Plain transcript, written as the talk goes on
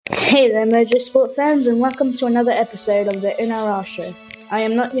Hey there, Mojo Sport fans, and welcome to another episode of the NRL show. I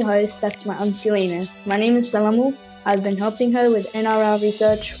am not your host, that's my Auntie Lena. My name is Salamu. I've been helping her with NRL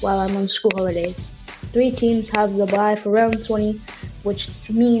research while I'm on school holidays. 3 teams have the bye for round 20, which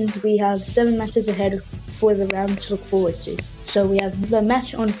means we have 7 matches ahead for the round to look forward to. So we have the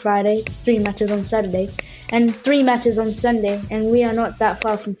match on Friday, 3 matches on Saturday, and 3 matches on Sunday, and we are not that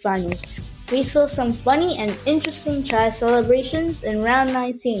far from finals. We saw some funny and interesting try celebrations in round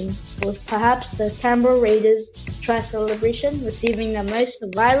 19, with perhaps the Canberra Raiders try celebration receiving the most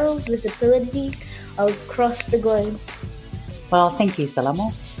viral visibility across the globe. Well, thank you,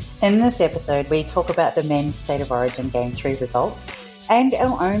 Salamo. In this episode, we talk about the men's State of Origin Game 3 results and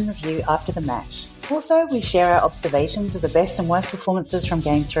our own review after the match. Also, we share our observations of the best and worst performances from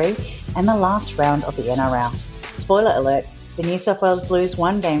Game 3 and the last round of the NRL. Spoiler alert, the New South Wales Blues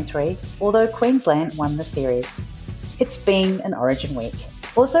won Game 3, although Queensland won the series. It's been an Origin week.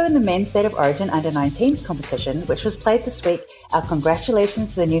 Also in the men's State of Origin Under-19s competition, which was played this week, our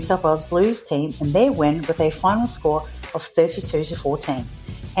congratulations to the New South Wales Blues team and their win with a final score of 32-14.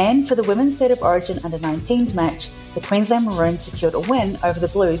 And for the women's State of Origin Under-19s match, the Queensland Maroons secured a win over the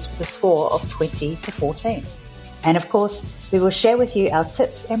Blues with a score of 20-14. And of course, we will share with you our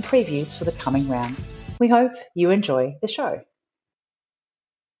tips and previews for the coming round. We hope you enjoy the show.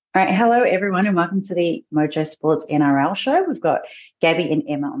 All right, hello everyone and welcome to the Mojo Sports NRL show. We've got Gabby and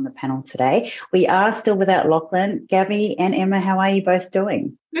Emma on the panel today. We are still without Lachlan. Gabby and Emma, how are you both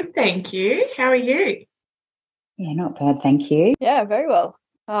doing? Good, thank you. How are you? Yeah, not bad, thank you. Yeah, very well.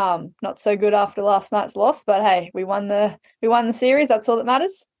 Not so good after last night's loss, but hey, we won the series. That's all that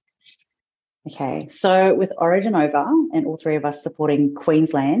matters. Okay, so with Origin over and all 3 of us supporting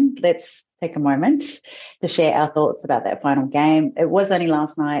Queensland, let's take a moment to share our thoughts about that final game. It was only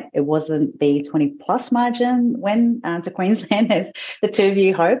last night. It wasn't the 20-plus margin win to Queensland as the 2 of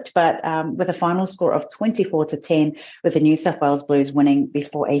you hoped, but with a final score of 24-10 with the New South Wales Blues winning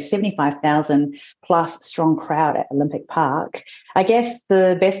before a 75,000-plus strong crowd at Olympic Park. I guess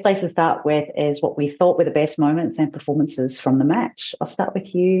the best place to start with is what we thought were the best moments and performances from the match. I'll start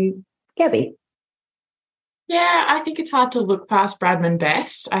with you, Gabby. Yeah, I think it's hard to look past Bradman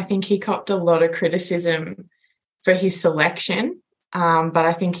Best. I think he copped a lot of criticism for his selection, but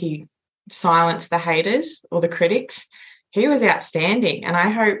I think he silenced the haters or the critics. He was outstanding, and I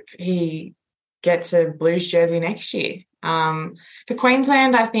hope he gets a Blues jersey next year. For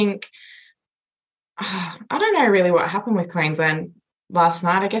Queensland, I think, I don't know really what happened with Queensland last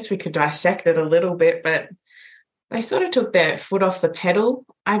night. I guess we could dissect it a little bit, but they sort of took their foot off the pedal,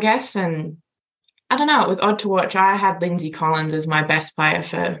 I guess, and I don't know, it was odd to watch. I had Lindsay Collins as my best player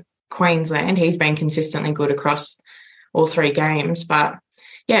for Queensland. He's been consistently good across all 3 games. But,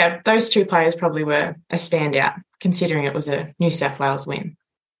 yeah, those 2 players probably were a standout, considering it was a New South Wales win.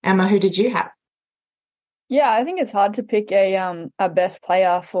 Emma, who did you have? Yeah, I think it's hard to pick a best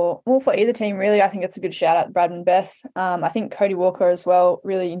player for either team, really. I think it's a good shout-out to Bradman Best. I think Cody Walker as well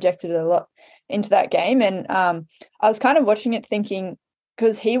really injected a lot into that game. And I was kind of watching it thinking,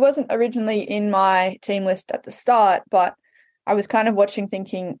 because he wasn't originally in my team list at the start, but I was kind of watching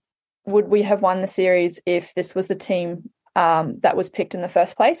thinking, would we have won the series if this was the team that was picked in the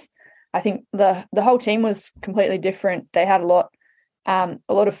first place? I think the whole team was completely different. They had a lot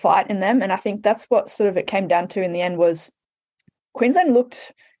of fight in them, and I think that's what sort of it came down to in the end was Queensland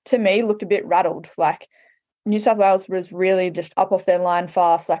looked a bit rattled. Like New South Wales was really just up off their line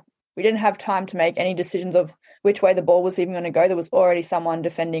fast. Like we didn't have time to make any decisions of which way the ball was even going to go. There was already someone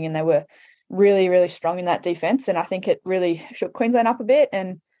defending and they were really, really strong in that defense. And I think it really shook Queensland up a bit.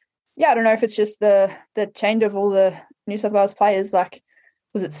 And yeah, I don't know if it's just the change of all the New South Wales players, like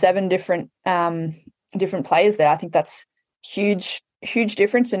was it 7 different players there? I think that's huge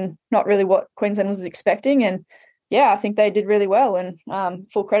difference and not really what Queensland was expecting. And yeah, I think they did really well and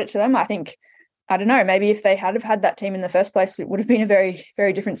full credit to them. I don't know, maybe if they had have had that team in the first place, it would have been a very,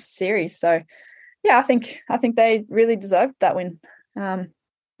 very different series. So yeah, I think they really deserved that win.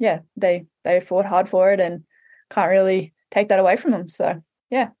 Yeah, they fought hard for it and can't really take that away from them. So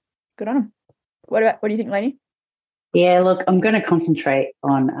yeah, good on them. What do you think, Lainey? Yeah, look, I'm going to concentrate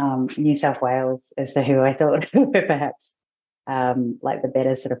on New South Wales as to who I thought were perhaps like the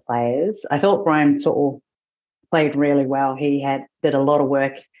better sort of players. I thought Brian To'o played really well. He did a lot of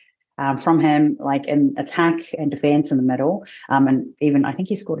work from him, like in attack and defence in the middle, and even I think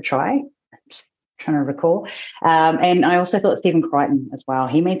he scored a try. Just trying to recall. And I also thought Stephen Crichton as well.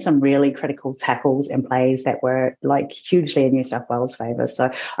 He made some really critical tackles and plays that were like hugely in New South Wales' favour.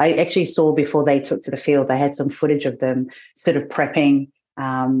 So I actually saw before they took to the field, they had some footage of them sort of prepping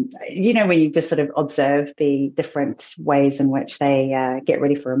when you just sort of observe the different ways in which they get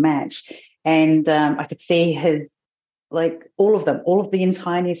ready for a match. And I could see all of the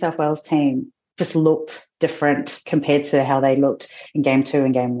entire New South Wales team just looked different compared to how they looked in game 2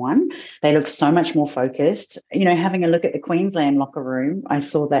 and game 1. They looked so much more focused. Having a look at the Queensland locker room, I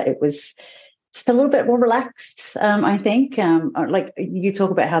saw that it was just a little bit more relaxed, I think. Like you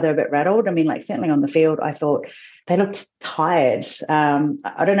talk about how they're a bit rattled. I mean, like certainly on the field, I thought they looked tired.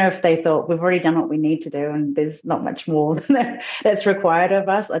 I don't know if they thought we've already done what we need to do and there's not much more that's required of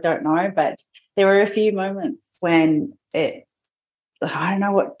us. I don't know. But there were a few moments when I don't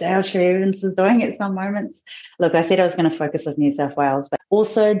know what Dale Evans was doing at some moments. Look, I said I was going to focus on New South Wales, but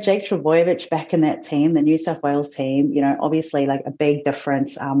also Jake Trbojevic back in that team, the New South Wales team, obviously like a big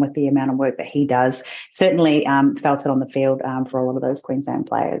difference with the amount of work that he does. Certainly felt it on the field for a lot of those Queensland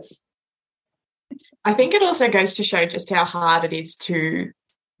players. I think it also goes to show just how hard it is to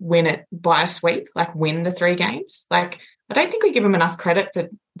win it by a sweep, like win the 3 games. Like, I don't think we give them enough credit for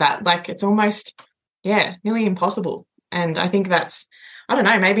that. Like, it's almost, nearly impossible. And I think that's, I don't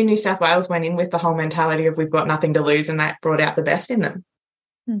know, maybe New South Wales went in with the whole mentality of we've got nothing to lose and that brought out the best in them.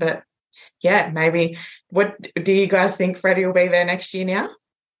 But, maybe. What do you guys think Freddie will be there next year now?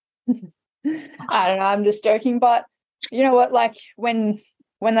 I don't know. I'm just joking. But you know what? Like, when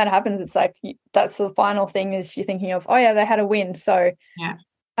that happens, it's like that's the final thing is you're thinking of, they had a win. So,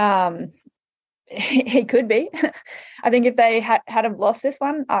 he could be. I think if they had have lost this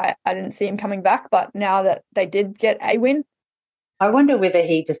one, I didn't see him coming back. But now that they did get a win, I wonder whether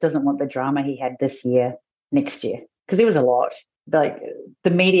he just doesn't want the drama he had this year next year, because there was a lot. Like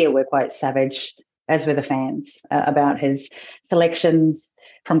the media were quite savage, as were the fans, about his selections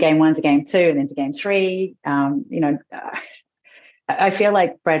from game 1 to game 2 and then to game 3. I feel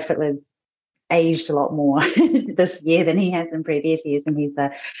like Brad Fittler's aged a lot more this year than he has in previous years when he's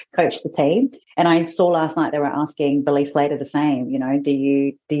coached the team. And I saw last night they were asking Billy Slater the same. Do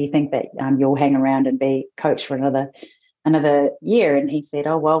you think that you'll hang around and be coach for another year? And he said,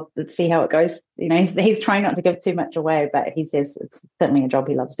 oh, well, let's see how it goes. He's trying not to give too much away, but he says it's certainly a job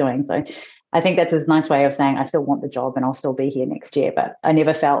he loves doing. So I think that's a nice way of saying I still want the job and I'll still be here next year. But I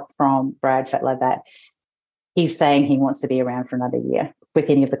never felt from Brad Fittler that he's saying he wants to be around for another year with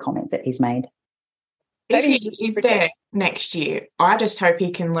any of the comments that he's made. If he is there next year, I just hope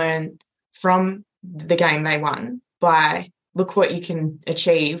he can learn from the game they won by look what you can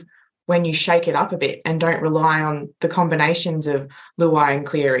achieve when you shake it up a bit and don't rely on the combinations of Luai and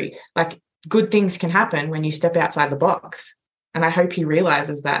Cleary. Like, good things can happen when you step outside the box. And I hope he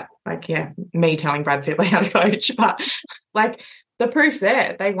realises that. Like, me telling Brad Fittler how to coach, but like the proof's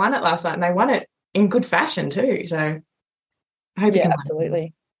there. They won it last night and they won it in good fashion too. So I hope he can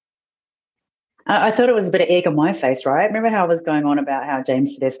absolutely. I thought it was a bit of egg on my face, right? Remember how I was going on about how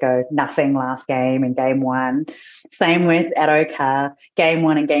James Tedesco, nothing last game in game 1. Same with Addo Carr, game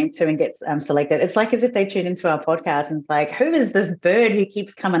 1 and game 2 and gets selected. It's like as if they tune into our podcast and it's like, who is this bird who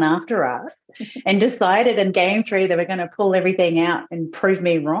keeps coming after us? And decided in game 3 they were going to pull everything out and prove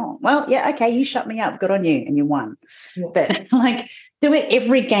me wrong. Well, okay, you shut me up. Good on you. And you won. Yeah. But do it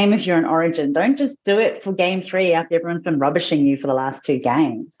every game if you're in Origin. Don't just do it for game 3 after everyone's been rubbishing you for the last 2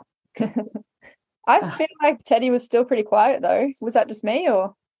 games. I feel like Teddy was still pretty quiet, though. Was that just me,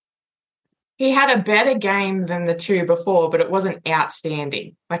 or? He had a better game than the 2 before, but it wasn't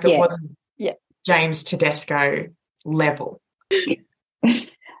outstanding. Like, it wasn't James Tedesco level. All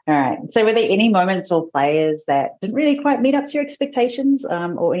right. So were there any moments or players that didn't really quite meet up to your expectations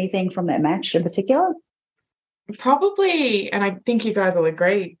or anything from that match in particular? Probably, and I think you guys will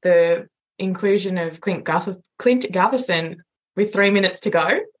agree, the inclusion of Clint Gutherson with 3 minutes to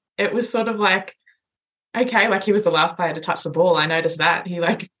go. It was sort of like, okay, like he was the last player to touch the ball. I noticed that. He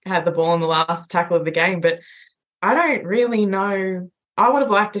had the ball in the last tackle of the game, but I don't really know. I would have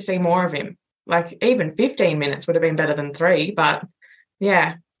liked to see more of him. Like even 15 minutes would have been better than 3. But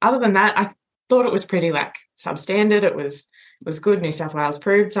other than that, I thought it was pretty substandard. It was good. New South Wales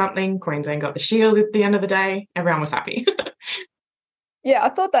proved something. Queensland got the shield at the end of the day. Everyone was happy. I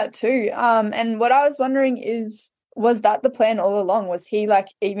thought that too. And what I was wondering is, was that the plan all along? Was he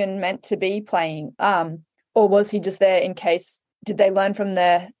even meant to be playing? Or was he just there in case? Did they learn from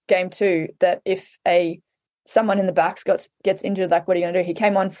their game 2 that if someone in the backs gets injured, what are you going to do? He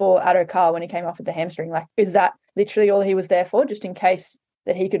came on for Addo Carr when he came off with the hamstring. Is that literally all he was there for, just in case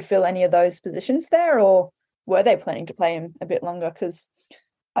that he could fill any of those positions there? Or were they planning to play him a bit longer? Because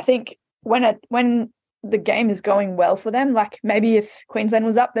I think when the game is going well for them, maybe if Queensland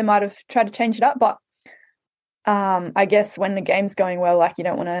was up, they might have tried to change it up. But I guess when the game's going well, like you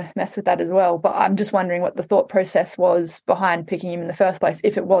don't want to mess with that as well. But I'm just wondering what the thought process was behind picking him in the first place,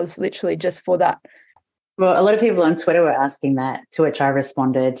 if it was literally just for that. Well, a lot of people on Twitter were asking that, to which I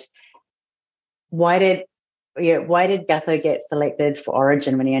responded, why did Gutho get selected for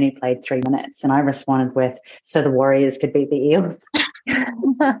Origin when he only played 3 minutes? And I responded with, so the Warriors could beat the Eels.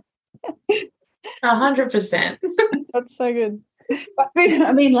 100%. That's so good.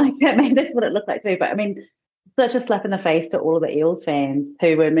 I mean, like that, man, that's what it looked like too. But I mean, such a slap in the face to all of the Eels fans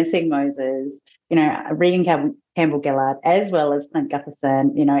who were missing Moses, Regan Campbell-Gillard, as well as Clint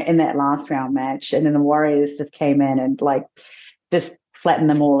Gutherson, in that last round match. And then the Warriors just came in and just flattened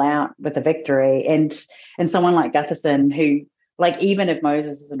them all out with a victory. And someone like Gutherson, who, even if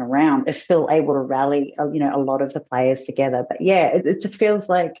Moses isn't around, is still able to rally, a lot of the players together. But yeah, it just feels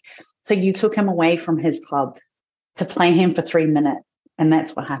like, so you took him away from his club to play him for 3 minutes, and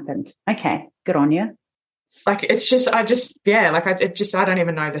that's what happened. Okay, good on you. It's just, I don't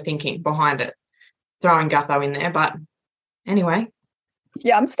even know the thinking behind it, throwing Gutho in there. But anyway.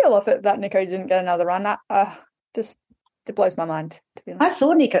 Yeah, I'm still off it that Nico didn't get another run. Just, it blows my mind, to be honest.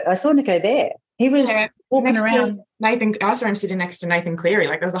 I saw Nico there. He was walking around. I saw him sitting next to Nathan Cleary.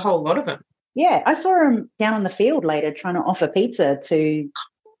 There was a whole lot of them. Yeah, I saw him down on the field later trying to offer pizza to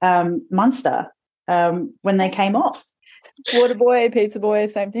Munster when they came off. Water boy, pizza boy,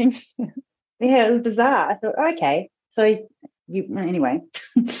 same thing. Yeah, it was bizarre. I thought, okay, so anyway,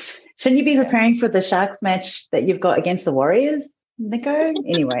 shouldn't you be preparing for the Sharks match that you've got against the Warriors, Nico?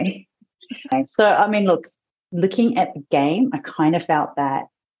 Anyway, so I mean, looking at the game, I kind of felt that.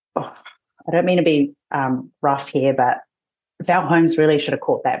 I don't mean to be rough here, but Val Holmes really should have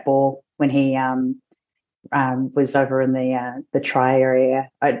caught that ball when he was over in the try area.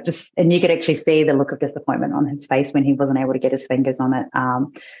 And you could actually see the look of disappointment on his face when he wasn't able to get his fingers on it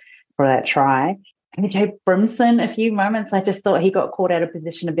for that try. And AJ Brimson, a few moments, I just thought he got caught out of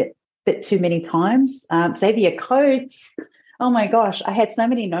position a bit too many times. Xavier Coates, oh my gosh, I had so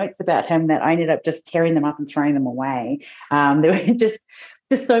many notes about him that I ended up just tearing them up and throwing them away. There were just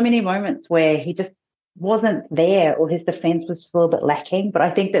so many moments where he just wasn't there, or his defence was just a little bit lacking. But I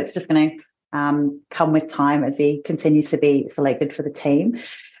think that's just going to come with time as he continues to be selected for the team.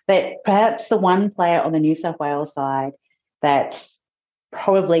 But perhaps the one player on the New South Wales side that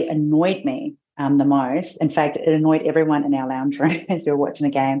probably annoyed me the most, in fact, it annoyed everyone in our lounge room as we were watching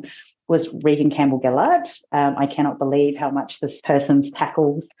the game, was Regan Campbell-Gillard. I cannot believe how much this person's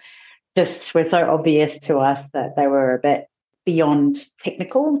tackles just were so obvious to us that they were a bit beyond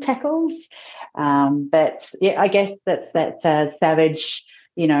technical tackles. But yeah, I guess that's that savage,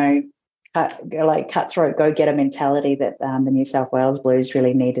 cutthroat go-getter mentality that the New South Wales Blues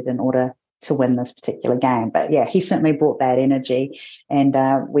really needed in order to win this particular game. But yeah, he certainly brought that energy, and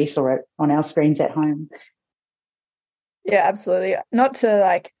we saw it on our screens at home. Yeah, absolutely. Not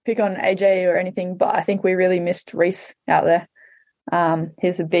to pick on AJ or anything, but I think we really missed Reece out there.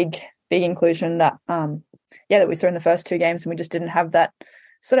 He's a big inclusion that that we saw in the first 2 games, and we just didn't have that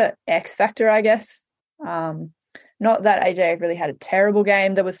sort of X factor, I guess. Not that AJ really had a terrible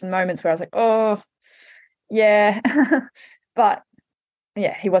game. There was some moments where I was like, oh, yeah. But,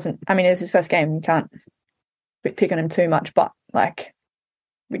 yeah, he wasn't. I mean, it was his first game. You can't pick on him too much, but,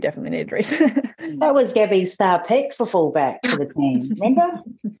 we definitely needed Reece. That was Gabby's star pick for fullback for the team, remember?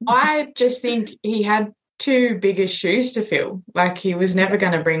 I just think he had too big a shoes to fill. He was never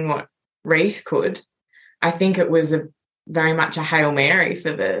going to bring what Reece could. I think it was very much a Hail Mary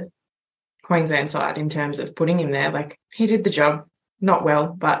for the Queensland side in terms of putting him there. He did the job, not well,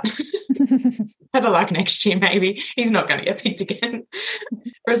 but better luck next year maybe. He's not going to get picked again.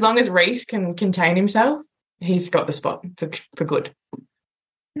 For as long as Reece can contain himself, he's got the spot for good.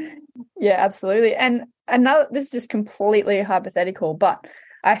 Yeah, absolutely. And another, this is just completely hypothetical, but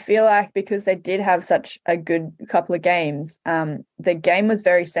I feel like because they did have such a good couple of games, the game was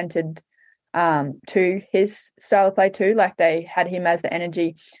very centered to his style of play too. They had him as the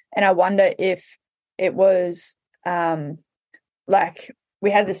energy. And I wonder if it was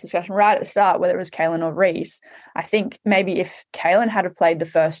we had this discussion right at the start, whether it was Kalen or Reece. I think maybe if Kalen had played the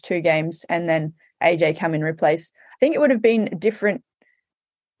first 2 games and then AJ come in and replace, I think it would have been different.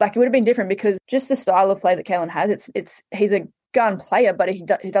 It would have been different because just the style of play that Kalen has, he's a gun player, but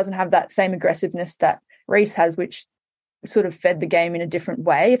he doesn't have that same aggressiveness that Reece has, which sort of fed the game in a different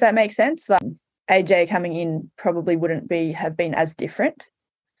way, if that makes sense. AJ coming in probably wouldn't have been as different.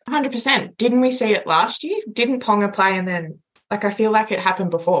 100%. Didn't we see it last year? Didn't Ponga play and then, I feel like it happened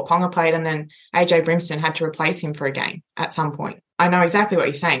before. Ponga played and then AJ Brimson had to replace him for a game at some point. I know exactly what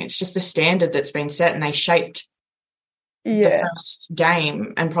you're saying. It's just a standard that's been set, and they shaped the first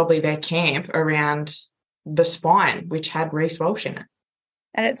game and probably their camp around the spine, which had Reece Walsh in it.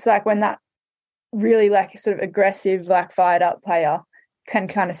 And it's like when that really like sort of aggressive, like fired up player can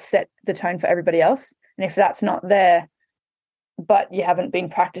kind of set the tone for everybody else. And if that's not there, but you haven't been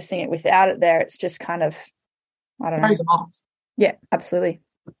practicing it without it there, it's just kind of, I don't know. Throws them off. Yeah, absolutely.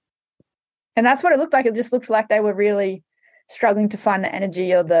 And that's what it looked like. It just looked like they were really struggling to find the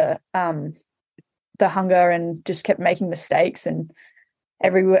energy or the hunger, and just kept making mistakes. And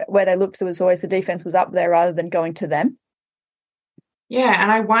everywhere where they looked, there was always the defense was up there rather than going to them. Yeah,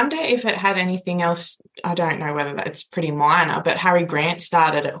 and I wonder if it had anything else. I don't know whether that's pretty minor, but Harry Grant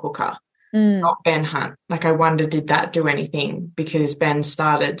started at hooker, not Ben Hunt. Like, I wonder, did that do anything? Because Ben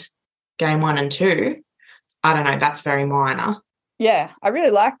started game 1 and 2. I don't know. That's very minor. Yeah, I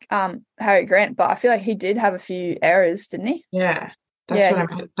really like Harry Grant, but I feel like he did have a few errors, didn't he? Yeah, that's what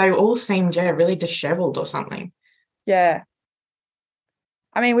I mean. They all seemed, really dishevelled or something. Yeah.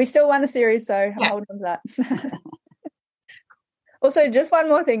 I mean, we still won the series, so I'm holding on to that. Also, just one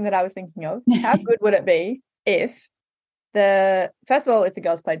more thing that I was thinking of. How good would it be if first of all, if the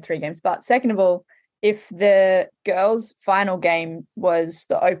girls played 3 games, but second of all, if the girls' final game was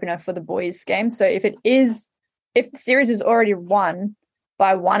the opener for the boys' game. So if the series is already won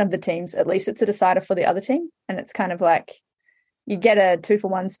by one of the teams, at least it's a decider for the other team. And it's kind of like you get a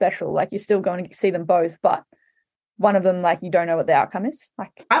 2-for-1 special. Like, you're still going to see them both, but one of them, like, you don't know what the outcome is.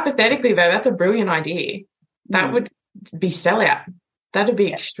 Like, hypothetically, though, that's a brilliant idea. That would be sellout. That'd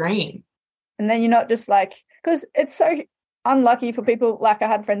be extreme. And then you're not just like, because it's so unlucky for people. Like, I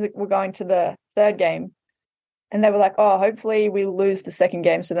had friends that were going to the 3rd game and they were like, oh, hopefully we lose the 2nd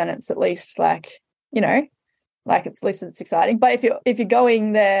game. So then it's at least like, like, at least it's exciting. But if you're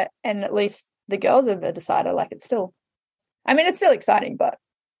going there and at least the girls are the decider, like, it's still exciting, but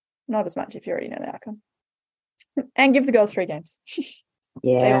not as much if you already know the outcome. And give the girls 3 games.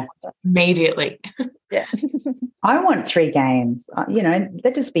 Yeah. Immediately. Yeah. I want 3 games.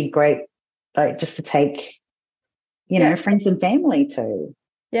 That'd just be great, like, just to take, friends and family to.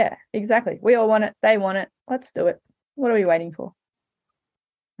 Yeah, exactly. We all want it. They want it. Let's do it. What are we waiting for?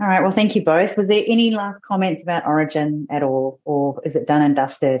 All right. Well, thank you both. Was there any last comments about Origin at all, or is it done and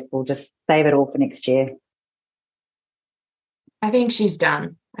dusted? We'll just save it all for next year. I think she's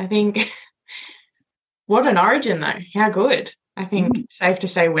done. I think what an Origin, though. How good. I think it's safe to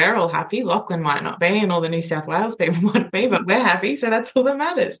say we're all happy. Lachlan might not be, and all the New South Wales people might be, but we're happy, so that's all that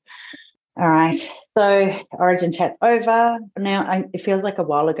matters. All right. So Origin chat's over. Now, it feels like a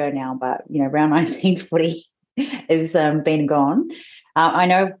while ago now, but, round 19 footy has been gone. I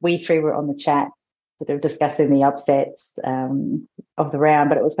know we 3 were on the chat sort of discussing the upsets of the round,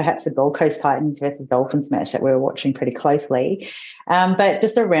 but it was perhaps the Gold Coast Titans versus Dolphins match that we were watching pretty closely. But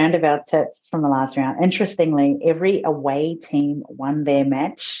just a round of our tips from the last round. Interestingly, every away team won their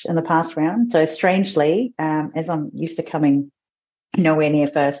match in the past round. So strangely, as I'm used to coming nowhere near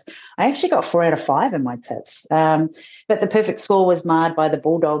first, I actually got 4 out of 5 in my tips. But the perfect score was marred by the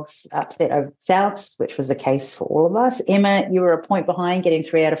Bulldogs upset over Souths, which was the case for all of us. Emma, you were a point behind, getting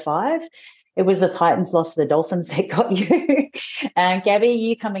 3 out of 5. It was the Titans' loss to the Dolphins that got you. Gabby,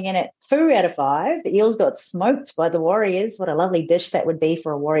 you coming in at 2 out of 5. The Eels got smoked by the Warriors. What a lovely dish that would be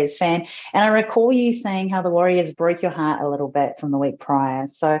for a Warriors fan. And I recall you saying how the Warriors broke your heart a little bit from the week prior.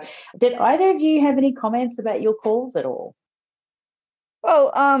 So did either of you have any comments about your calls at all?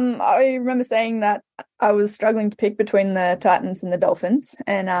 Well, I remember saying that I was struggling to pick between the Titans and the Dolphins,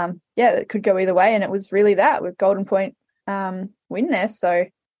 and it could go either way, and it was really that with Golden Point win there, so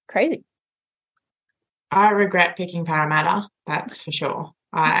crazy. I regret picking Parramatta, that's for sure.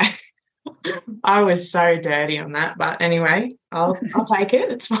 I was so dirty on that, but anyway, I'll take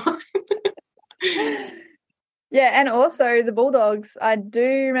it. It's fine. Yeah, and also the Bulldogs, I do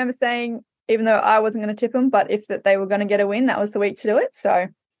remember saying, even though I wasn't going to tip them, but if that they were going to get a win, that was the week to do it. So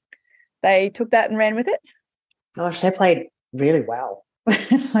they took that and ran with it. Gosh, they played really well.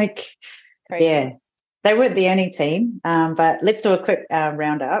 Crazy. Yeah, they weren't the only team. But let's do a quick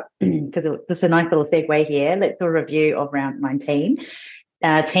roundup because this is a nice little segue here. Let's do a review of round 19.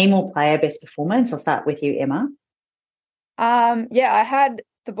 Team or player best performance. I'll start with you, Emma. I had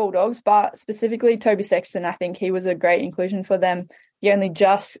the Bulldogs, but specifically Toby Sexton. I think he was a great inclusion for them. I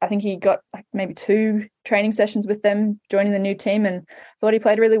think he got like maybe 2 training sessions with them joining the new team, and thought he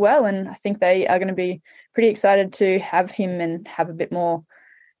played really well. And I think they are going to be pretty excited to have him and have a bit more,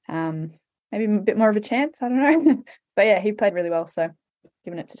 maybe a bit more of a chance. I don't know. But yeah, he played really well. So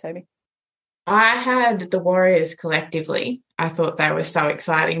giving it to Toby. I had the Warriors collectively. I thought they were so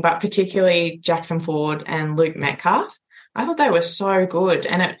exciting, but particularly Jackson Ford and Luke Metcalf. I thought they were so good,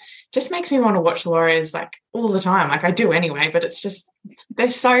 and it just makes me want to watch the Warriors like all the time. Like I do anyway, but it's just they're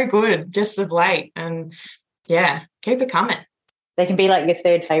so good just of late, and yeah, keep it coming. They can be like your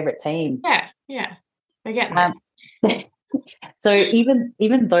third favourite team. Yeah, they're getting there. So even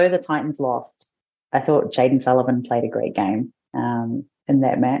though the Titans lost, I thought Jaden Sullivan played a great game in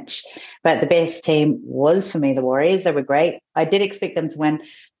that match. But the best team was, for me, the Warriors. They were great. I did expect them to win,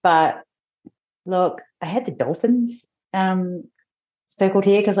 but look, I had the Dolphins circled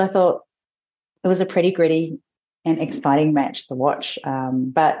here because I thought it was a pretty gritty and exciting match to watch.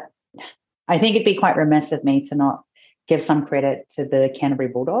 But I think it'd be quite remiss of me to not give some credit to the Canterbury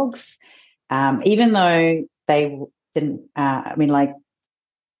Bulldogs, even though they didn't.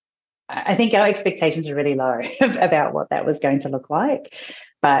 I think our expectations are really low about what that was going to look like,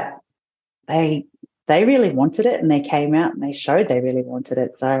 but they really wanted it, and they came out and they showed they really wanted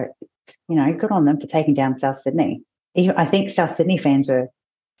it. So, good on them for taking down South Sydney. I think South Sydney fans were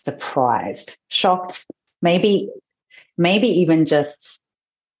surprised, shocked, maybe even just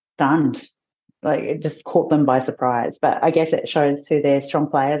stunned. Like it just caught them by surprise. But I guess it shows who their strong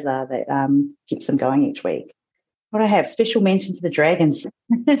players are that keeps them going each week. What I have, special mention to the Dragons.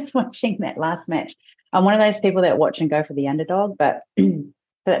 Just watching that last match. I'm one of those people that watch and go for the underdog, but that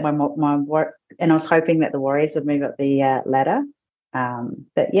and I was hoping that the Warriors would move up the ladder.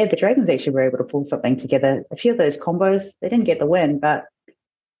 But yeah, the Dragons actually were able to pull something together. A few of those combos, they didn't get the win, but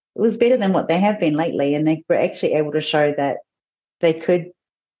it was better than what they have been lately, and they were actually able to show that they could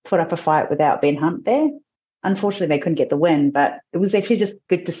put up a fight without Ben Hunt there. Unfortunately, they couldn't get the win, but it was actually just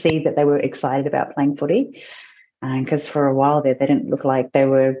good to see that they were excited about playing footy. Because for a while there, they didn't look like they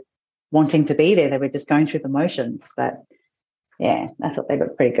were wanting to be there. They were just going through the motions. But, yeah, I thought they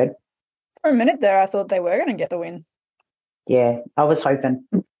looked pretty good. For a minute there, I thought they were going to get the win. Yeah, I was hoping.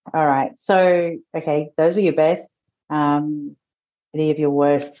 All right. So, okay, those are your best. Any of your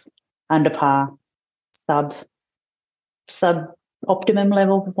worst, under par, sub optimum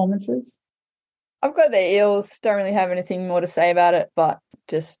level performances? I've got the Eels. Don't really have anything more to say about it, but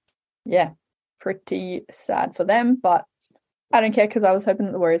just, yeah. Pretty sad for them, but I don't care because I was hoping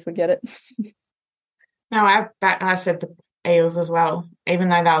that the Warriors would get it. No, I said the Eels as well, even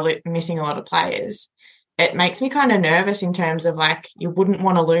though they were missing a lot of players. It makes me kind of nervous in terms of like you wouldn't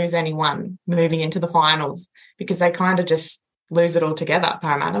want to lose anyone moving into the finals because they kind of just lose it all together,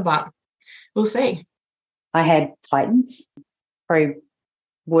 Parramatta, but we'll see. I had Titans, probably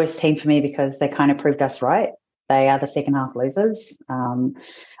worst team for me because they kind of proved us right. They are the second half losers.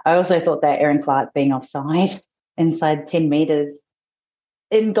 I also thought that Aaron Clark being offside inside 10 metres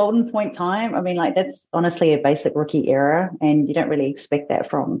in golden point time, I mean, like that's honestly a basic rookie error, and you don't really expect that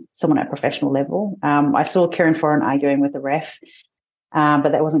from someone at professional level. I saw Kieran Foran arguing with the ref, but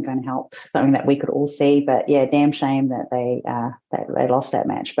that wasn't going to help, something that we could all see. But, yeah, damn shame that they lost that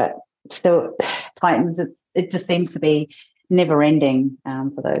match. But still, Titans, it just seems to be never ending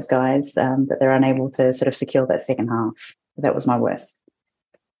for those guys, that they're unable to sort of secure that second half. That was my worst.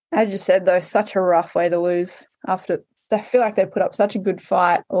 As you said, though, such a rough way to lose after they feel like they put up such a good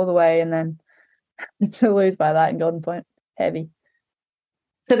fight all the way and then to lose by that in Golden Point. Heavy.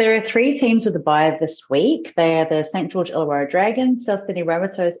 So there are 3 teams with a bye this week. They are the St. George Illawarra Dragons, South Sydney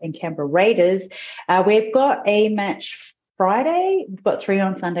Rabbitohs and Canberra Raiders. We've got a match Friday. We've got 3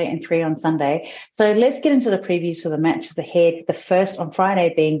 on Sunday and 3 on Sunday. So let's get into the previews for the matches ahead. The first on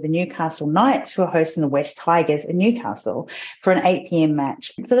Friday being the Newcastle Knights, who are hosting the West Tigers in Newcastle for an 8 p.m.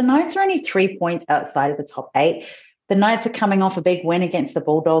 match. So the Knights are only 3 points outside of the top 8. The Knights are coming off a big win against the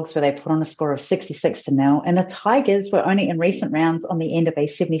Bulldogs where they put on a score of 66-0. And the Tigers were only in recent rounds on the end of a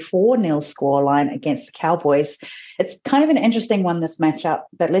 74-0 scoreline against the Cowboys. It's kind of an interesting one, this matchup,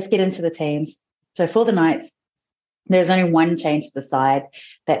 but let's get into the teams. So for the Knights, there's only one change to the side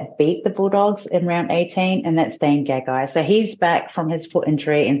that beat the Bulldogs in round 18, and that's Dane Gagai. So he's back from his foot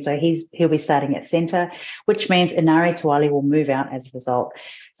injury, and so he'll be starting at centre, which means Inari Tuali will move out as a result.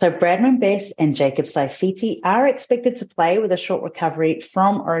 So Bradman Best and Jacob Saifiti are expected to play with a short recovery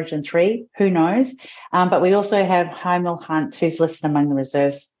from Origin 3. Who knows? But we also have Hymel Hunt, who's listed among the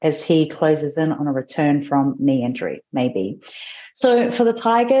reserves as he closes in on a return from knee injury, maybe. So for the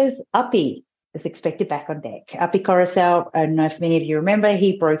Tigers, Uppy is expected back on deck. Uppy Coruscant, I don't know if many of you remember,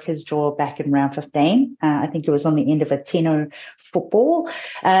 he broke his jaw back in round 15. I think it was on the end of a 10-0 football.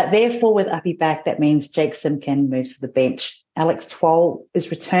 Therefore, with Uppy back, that means Jake Simpkin moves to the bench. Alex Twal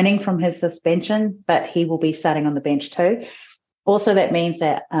is returning from his suspension, but he will be starting on the bench too. Also, that means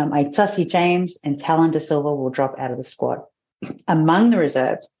that Aitasi James and Talon De Silva will drop out of the squad. Among the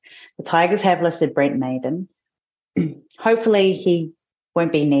reserves, the Tigers have listed Brent Maiden. Hopefully he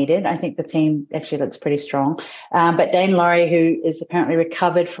won't be needed. I think the team actually looks pretty strong. But Dane Laurie, who is apparently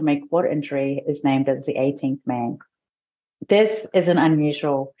recovered from a quad injury, is named as the 18th man. This is an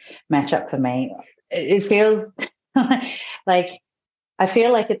unusual matchup for me. It feels like I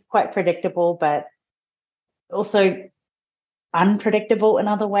feel like it's quite predictable, but also unpredictable in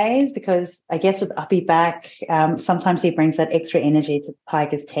other ways, because I guess with Uppy back, sometimes he brings that extra energy to the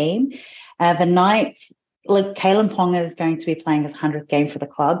Tigers team. The Knights, look, Kalen Ponga is going to be playing his 100th game for the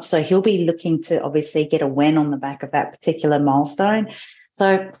club, so he'll be looking to obviously get a win on the back of that particular milestone.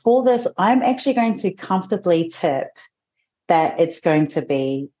 So for this, I'm actually going to comfortably tip that it's going to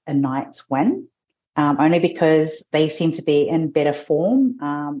be a Knights win. Only because they seem to be in better form,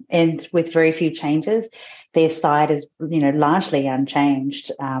 and with very few changes, their side is, largely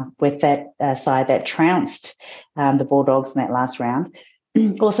unchanged, with that side that trounced the Bulldogs in that last round.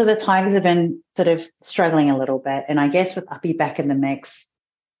 Also, the Tigers have been sort of struggling a little bit, and I guess with Uppy back in the mix,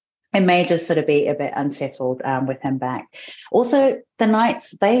 it may just sort of be a bit unsettled with him back. Also, the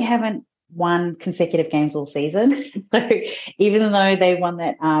Knights, they haven't won consecutive games all season. So even though they won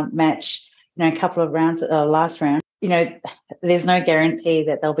that match, a couple of rounds, last round, there's no guarantee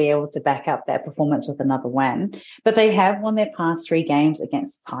that they'll be able to back up that performance with another win. But they have won their past 3 games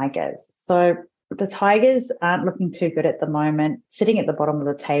against the Tigers. So the Tigers aren't looking too good at the moment, sitting at the bottom of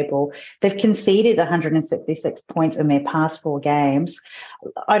the table. They've conceded 166 points in their past 4 games.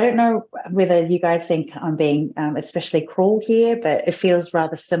 I don't know whether you guys think I'm being especially cruel here, but it feels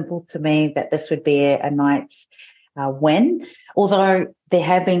rather simple to me that this would be a Knights win. Although there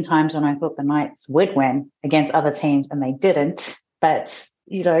have been times when I thought the Knights would win against other teams and they didn't. But,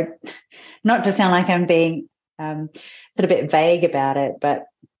 not to sound like I'm being sort of a bit vague about it, but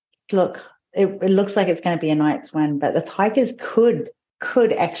look, it looks like it's going to be a Knights win, but the Tigers could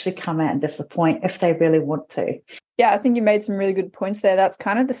actually come out and disappoint if they really want to. Yeah, I think you made some really good points there. That's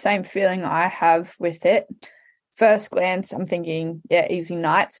kind of the same feeling I have with it. First glance, I'm thinking, yeah, easy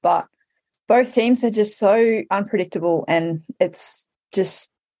Knights, but both teams are just so unpredictable, and it's just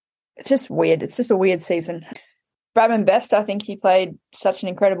weird. It's just a weird season. Bradman Best, I think he played such an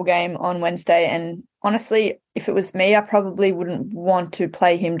incredible game on Wednesday, and honestly, if it was me, I probably wouldn't want to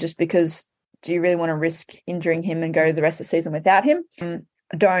play him just because do you really want to risk injuring him and go the rest of the season without him? I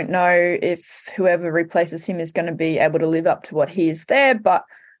don't know if whoever replaces him is going to be able to live up to what he is there, but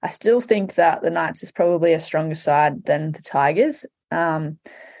I still think that the Knights is probably a stronger side than the Tigers. But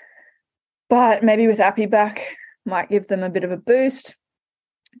maybe with Appy back, might give them a bit of a boost.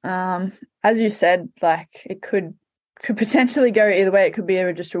 As you said, like it could potentially go either way. It could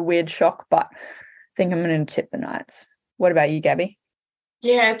be just a weird shock, but I think I'm going to tip the Knights. What about you, Gabby?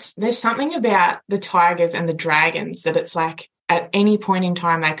 Yeah, there's something about the Tigers and the Dragons that it's like at any point in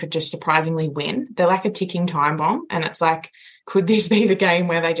time they could just surprisingly win. They're like a ticking time bomb, and it's like, could this be the game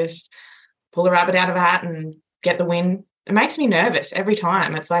where they just pull a rabbit out of a hat and get the win? It makes me nervous every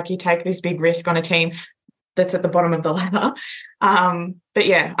time. It's like you take this big risk on a team that's at the bottom of the ladder. But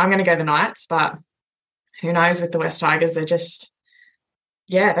yeah, I'm going to go the Knights, but who knows with the West Tigers? They're just,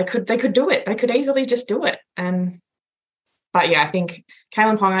 yeah, they could do it. They could easily just do it. But yeah, I think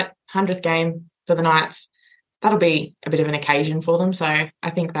Kalen Ponga, 100th game for the Knights, that'll be a bit of an occasion for them. So I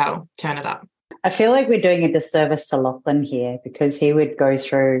think they'll turn it up. I feel like we're doing a disservice to Lachlan here, because he would go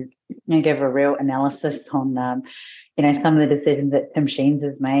through and give a real analysis on, some of the decisions that Tim Sheens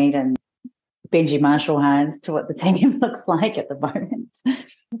has made and Benji Marshall has to what the team looks like at the moment.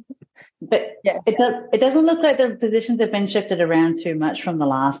 But yeah, it doesn't look like the positions have been shifted around too much from the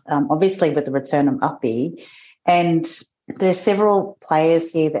last, obviously with the return of Uppy. And there's several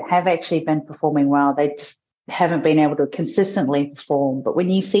players here that have actually been performing well. They just haven't been able to consistently perform. But when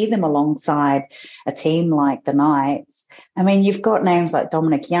you see them alongside a team like the Knights, I mean, you've got names like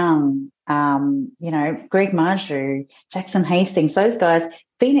Dominic Young, Greg Marju, Jackson Hastings, those guys.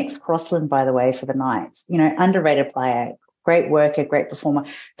 Phoenix Crossland, by the way, for the Knights, underrated player, great worker, great performer.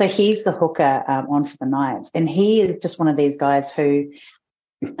 So he's the hooker on for the Knights. And he is just one of these guys who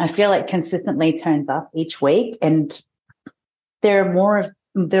I feel like consistently turns up each week. And there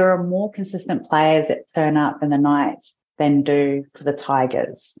are more consistent players that turn up in the Knights than do for the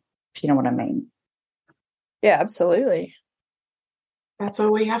Tigers, if you know what I mean. Yeah, absolutely. That's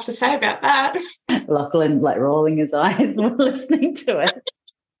all we have to say about that. Lachlan, rolling his eyes while listening to it.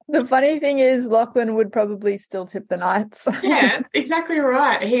 The funny thing is Lachlan would probably still tip the Knights. Yeah, exactly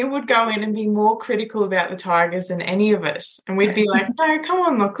right. He would go in and be more critical about the Tigers than any of us. And we'd be like, no, come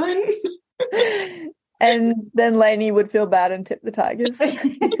on, Lachlan. And then Lainey would feel bad and tip the Tigers.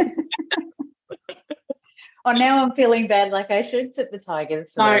 Oh, now I'm feeling bad, like I should tip the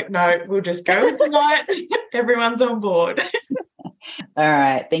Tigers. No, we'll just go with the Knights. Everyone's on board. All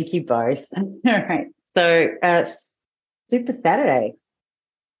right. Thank you both. All right. So, Super Saturday.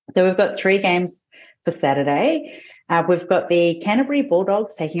 So we've got 3 games for Saturday. We've got the Canterbury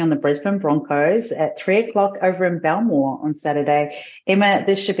Bulldogs taking on the Brisbane Broncos at 3:00 over in Belmore on Saturday. Emma,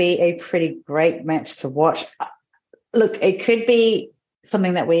 this should be a pretty great match to watch. Look, it could be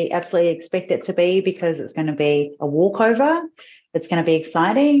something that we absolutely expect it to be because it's going to be a walkover. It's going to be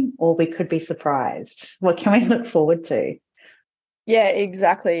exciting, or we could be surprised. What can we look forward to? Yeah,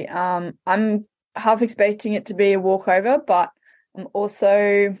 exactly. I'm half expecting it to be a walkover, but I'm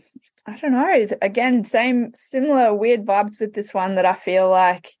also, I don't know, again, similar weird vibes with this one that I feel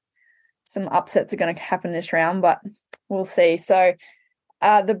like some upsets are going to happen this round, but we'll see. So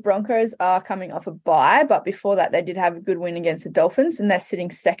the Broncos are coming off a bye, but before that they did have a good win against the Dolphins and they're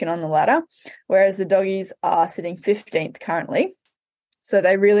sitting second on the ladder, whereas the Doggies are sitting 15th currently. So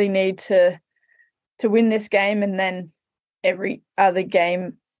they really need to win this game and then every other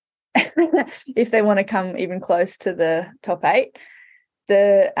game if they want to come even close to the top 8.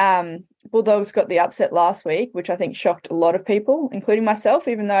 The Bulldogs got the upset last week, which I think shocked a lot of people, including myself,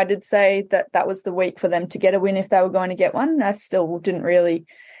 even though I did say that was the week for them to get a win if they were going to get one. I still didn't really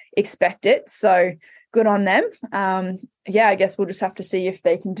expect it. So good on them. I guess we'll just have to see if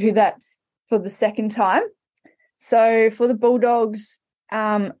they can do that for the second time. So for the Bulldogs,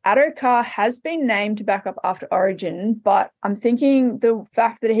 Addo-Carr has been named to back up after Origin, but I'm thinking the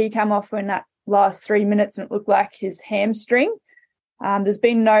fact that he came off in that last 3 minutes and it looked like his hamstring. There's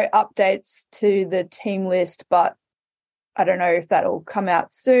been no updates to the team list, but I don't know if that'll come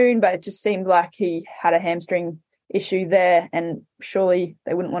out soon, but it just seemed like he had a hamstring issue there and surely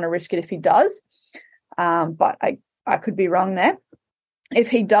they wouldn't want to risk it if he does. But I could be wrong there. If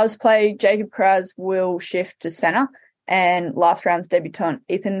he does play, Jacob Kraz will shift to centre and last round's debutant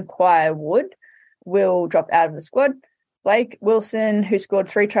Ethan Quire-Wood will drop out of the squad. Blake Wilson, who scored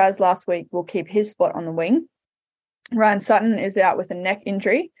 3 tries last week, will keep his spot on the wing. Ryan Sutton is out with a neck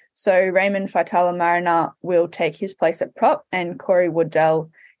injury, so Raymond Faitala-Mariner will take his place at prop and Corey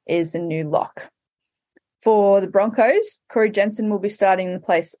Waddell is the new lock. For the Broncos, Corey Jensen will be starting in the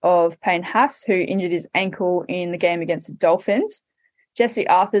place of Payne Haas, who injured his ankle in the game against the Dolphins. Jesse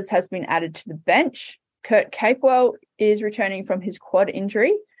Arthurs has been added to the bench. Kurt Capewell is returning from his quad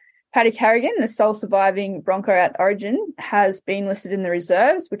injury. Paddy Carrigan, the sole surviving Bronco at Origin, has been listed in the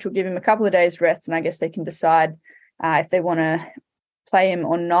reserves, which will give him a couple of days rest, and I guess they can decide if they want to play him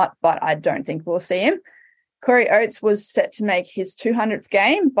or not, but I don't think we'll see him. Corey Oates was set to make his 200th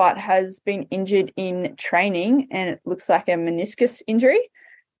game, but has been injured in training, and it looks like a meniscus injury.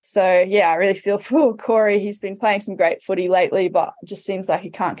 So, I really feel for Corey. He's been playing some great footy lately, but it just seems like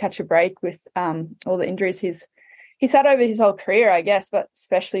he can't catch a break with all the injuries he's had over his whole career, I guess, but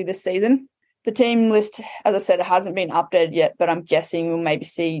especially this season. The team list, as I said, it hasn't been updated yet, but I'm guessing we'll maybe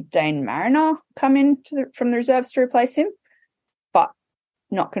see Dane Mariner come in from the reserves to replace him, but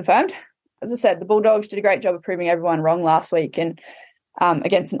not confirmed. As I said, the Bulldogs did a great job of proving everyone wrong last week, and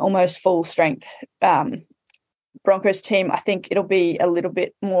against an almost full-strength Broncos team, I think it'll be a little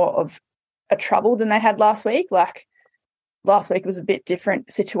bit more of a trouble than they had last week. Like, last week was a bit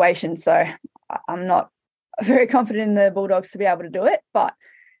different situation, so I'm not very confident in the Bulldogs to be able to do it, but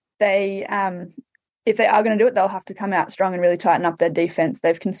they, if they are going to do it, they'll have to come out strong and really tighten up their defense.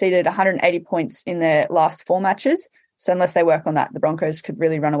 They've conceded 180 points in their last 4 matches. So unless they work on that, the Broncos could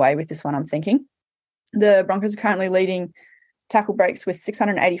really run away with this one, I'm thinking. The Broncos are currently leading tackle breaks with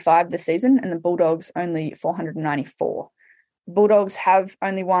 685 this season and the Bulldogs only 494. The Bulldogs have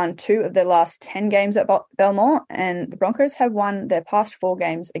only won 2 of their last 10 games at Belmore, and the Broncos have won their past 4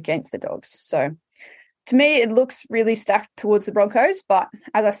 games against the Dogs. So to me, it looks really stacked towards the Broncos, but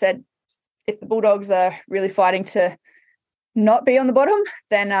as I said, if the Bulldogs are really fighting to not be on the bottom,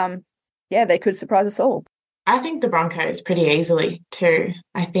 then, they could surprise us all. I think the Broncos pretty easily too.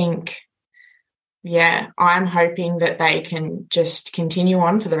 I think, I'm hoping that they can just continue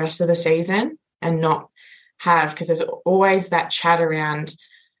on for the rest of the season and not have, because there's always that chat around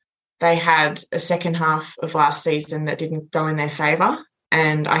they had a second half of last season that didn't go in their favour.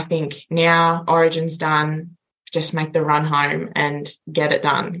 And I think now Origin's done, just make the run home and get it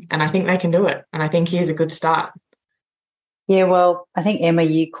done. And I think they can do it. And I think here's a good start. Yeah, well, I think, Emma,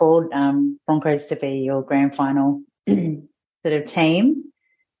 you called Broncos to be your grand final sort of team.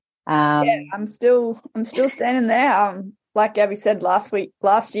 I'm still standing there. Like Gabby said last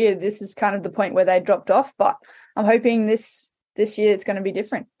year, this is kind of the point where they dropped off, but I'm hoping this year it's going to be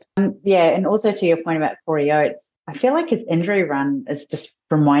different. And also to your point about Corey Oates, I feel like his injury run is just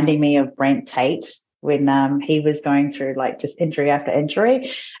reminding me of Brent Tate when he was going through like just injury after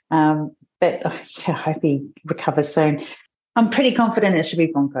injury. But I hope he recovers soon. I'm pretty confident it should be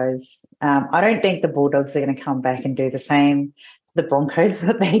Broncos. I don't think the Bulldogs are going to come back and do the same to the Broncos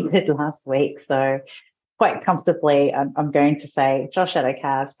that they did last week. So quite comfortably, I'm going to say Josh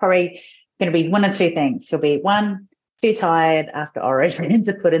Addo-Carr's probably going to be one or two things. He'll be one, too tired after Origin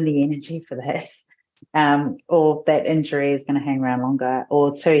to put in the energy for this, or that injury is going to hang around longer,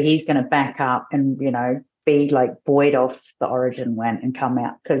 or two, he's going to back up and, be like buoyed off the Origin win and come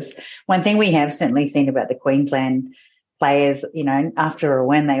out. Because one thing we have certainly seen about the Queensland players, after a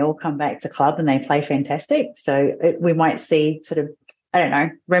win, they all come back to club and they play fantastic. So we might see sort of,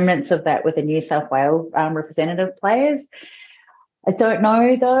 remnants of that with the New South Wales representative players. I don't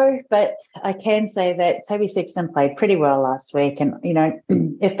know though, but I can say that Toby Sexton played pretty well last week. And,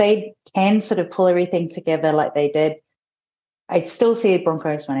 if they can sort of pull everything together like they did, I still see the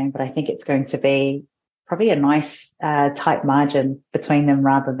Broncos winning, but I think it's going to be probably a nice tight margin between them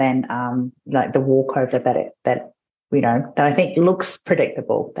rather than like the walkover that I think looks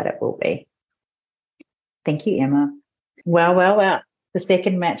predictable that it will be. Thank you, Emma. Well. The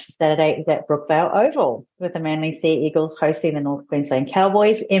second match for Saturday is at Brookvale Oval with the Manly Sea Eagles hosting the North Queensland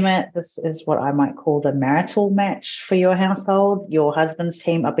Cowboys. Emma, this is what I might call the marital match for your household, your husband's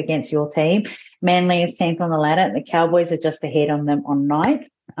team up against your team. Manly is 10th on the ladder and the Cowboys are just ahead on them on 9th.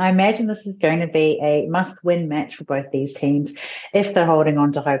 I imagine this is going to be a must-win match for both these teams if they're holding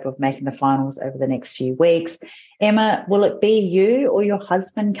on to hope of making the finals over the next few weeks. Emma, will it be you or your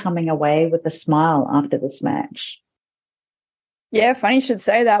husband coming away with a smile after this match? Yeah, funny you should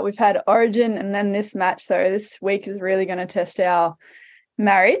say that. We've had Origin and then this match, so this week is really going to test our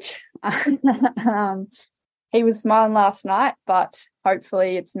marriage. He was smiling last night, but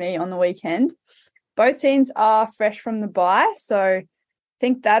hopefully it's me on the weekend. Both teams are fresh from the bye, so I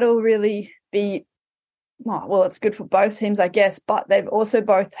think that'll really be, well, it's good for both teams, I guess, but they've also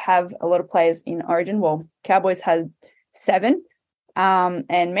both have a lot of players in Origin. Well, Cowboys had 7 and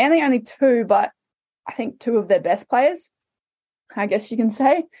Manly only 2, but I think 2 of their best players, I guess you can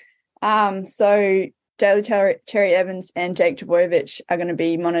say. So Daly Cherry Evans and Jake Trbojevic are going to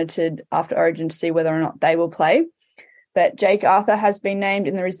be monitored after Origin to see whether or not they will play. But Jake Arthur has been named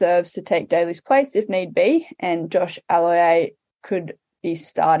in the reserves to take Daly's place if need be, and Josh Aloiai could be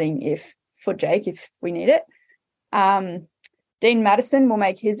starting for Jake if we need it. Dean Madison will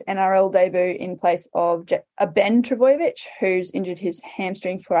make his NRL debut in place of Ben Trbojevic, who's injured his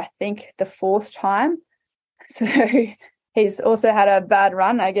hamstring for, I think, the 4th time. So he's also had a bad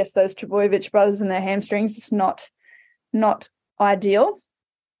run. I guess those Trbojevic brothers and their hamstrings is not ideal.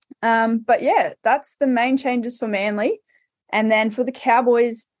 But yeah, that's the main changes for Manly. And then for the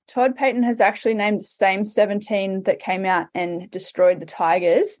Cowboys, Todd Payten has actually named the same 17 that came out and destroyed the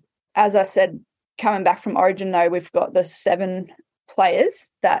Tigers. As I said, coming back from Origin, though, we've got the 7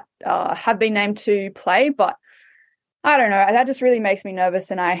 players that have been named to play. But I don't know. That just really makes me nervous,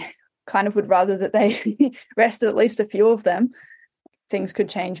 and I kind of would rather that they rested at least a few of them. Things could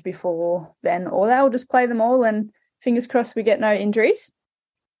change before then, or they'll just play them all and fingers crossed we get no injuries.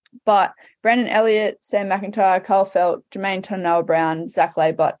 But Brandon Elliott, Sam McIntyre, Carl Felt, Jermaine Tanoa-Brown, Zach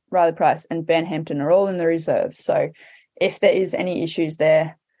Laybutt, Riley Price and Ben Hampton are all in the reserves. So if there is any issues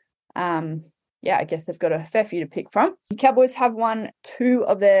there, I guess they've got a fair few to pick from. The Cowboys have won 2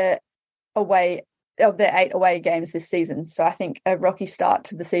 of their 8 away games this season. So I think a rocky start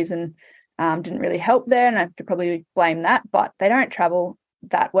to the season didn't really help there, and I could probably blame that, but they don't travel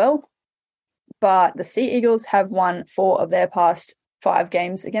that well. But the Sea Eagles have won 4 of their past 5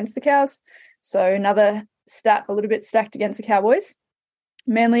 games against the Cows. So another stat a little bit stacked against the Cowboys.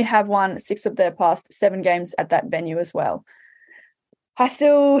 Manly have won 6 of their past 7 games at that venue as well. I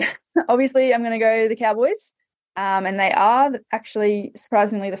still, obviously, I'm going to go the Cowboys. And they are actually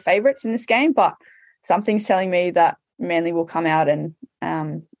surprisingly the favourites in this game, but something's telling me that Manly will come out and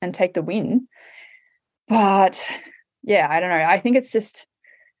take the win. But yeah, I don't know. I think it's just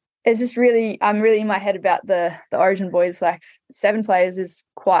really, I'm really in my head about the Origin boys. Like 7 players is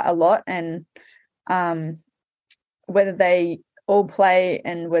quite a lot, and whether they all play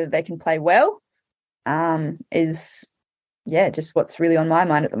and whether they can play well is just what's really on my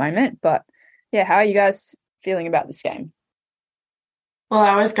mind at the moment. But yeah, how are you guys feeling about this game? Well,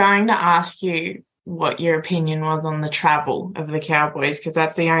 I was going to ask you what your opinion was on the travel of the Cowboys, because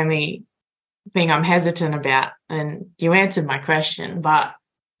that's the only thing I'm hesitant about, and you answered my question. But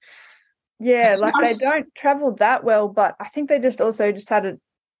yeah, like they don't travel that well, but I think they just had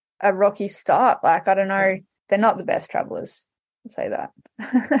a rocky start. Like, I don't know, they're not the best travellers, I'll say that.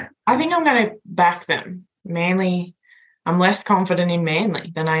 I think I'm going to back them. Manly, I'm less confident in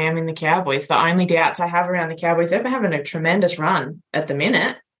Manly than I am in the Cowboys. The only doubts I have around the Cowboys, they're having a tremendous run at the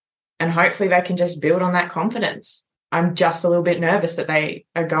minute, and hopefully they can just build on that confidence. I'm just a little bit nervous that they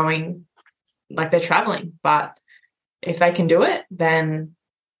are going, like they're traveling. But if they can do it, then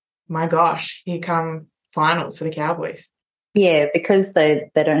my gosh, here come finals for the Cowboys. Yeah, because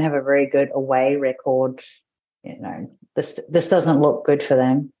they don't have a very good away record, this doesn't look good for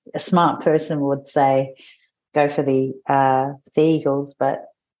them. A smart person would say go for the Sea Eagles, but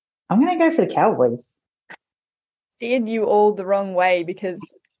I'm going to go for the Cowboys. Steered you all the wrong way, because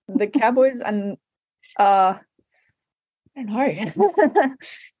the Cowboys and I don't know,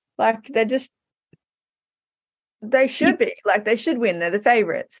 like they should be, like they should win. They're the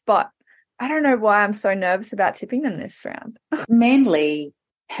favourites, but I don't know why I'm so nervous about tipping them this round. Manly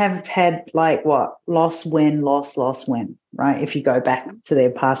have had loss, win, loss, win, right? If you go back to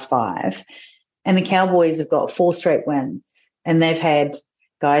their past 5. And the Cowboys have got 4 straight wins, and they've had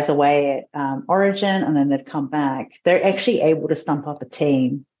guys away at Origin, and then they've come back. They're actually able to stump up a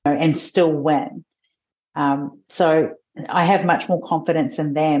team and still win. So I have much more confidence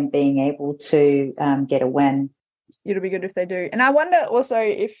in them being able to get a win. It'll be good if they do. And I wonder also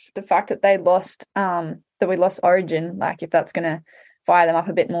if the fact that they lost, that we lost Origin, like if that's going to fire them up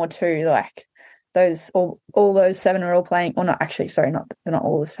a bit more too. Like all those 7 are all playing, or not actually, sorry, they're not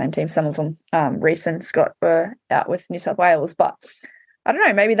all the same team. Some of them, Reece and Scott were out with New South Wales, but I don't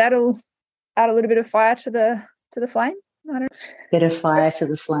know, maybe that'll add a little bit of fire to the flame. I don't know. Bit of fire to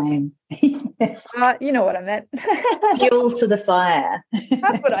the flame. You know what I meant. Fuel to the fire.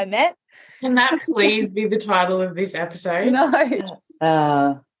 That's what I meant. Can that please be the title of this episode? No.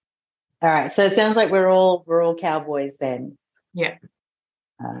 All right. So it sounds like we're all Cowboys then. Yeah.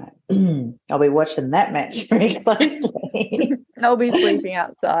 I'll be watching that match very closely. I'll be sleeping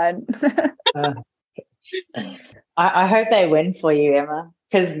outside. I hope they win for you, Emma,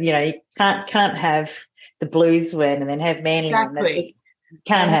 because you can't have the Blues win and then have Manly exactly. win.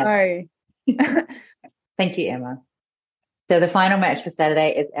 Can't have. Thank you, Emma. So the final match for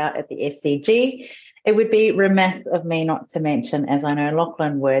Saturday is out at the SCG. It would be remiss of me not to mention, as I know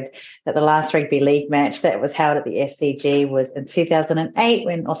Lachlan would, that the last rugby league match that was held at the SCG was in 2008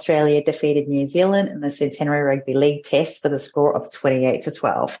 when Australia defeated New Zealand in the Centenary Rugby League Test for the score of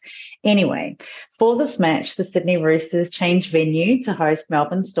 28-12. Anyway, for this match, the Sydney Roosters changed venue to host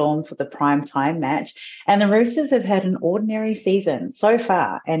Melbourne Storm for the prime time match, and the Roosters have had an ordinary season so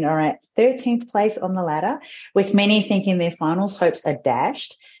far and are at 13th place on the ladder, with many thinking their finals hopes are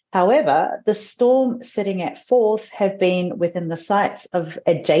dashed. However, the Storm, sitting at 4th, have been within the sights of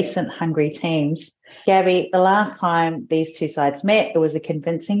adjacent hungry teams. Gabby, the last time these two sides met, it was a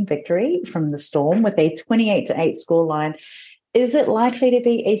convincing victory from the Storm with a 28-8 scoreline. Is it likely to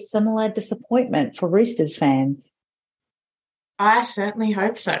be a similar disappointment for Roosters fans? I certainly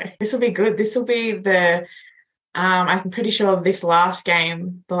hope so. This will be good. This will be I'm pretty sure of this last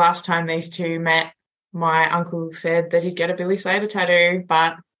game, the last time these two met, my uncle said that he'd get a Billy Slater tattoo,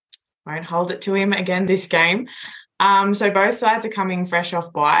 but won't hold it to him again this game. So both sides are coming fresh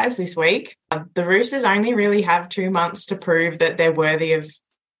off buys this week. The Roosters only really have 2 months to prove that they're worthy of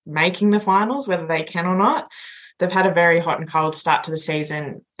making the finals, whether they can or not. They've had a very hot and cold start to the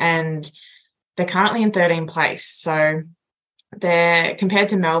season, and they're currently in 13th place. So they're, compared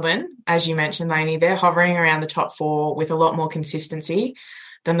to Melbourne, as you mentioned, Lainey, they're hovering around the top 4 with a lot more consistency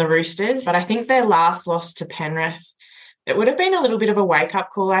than the Roosters. But I think their last loss to Penrith, it would have been a little bit of a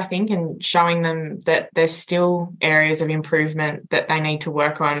wake-up call, I think, and showing them that there's still areas of improvement that they need to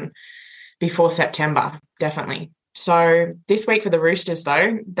work on before September, definitely. So this week for the Roosters,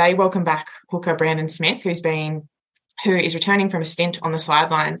 though, they welcome back hooker Brandon Smith, who is returning from a stint on the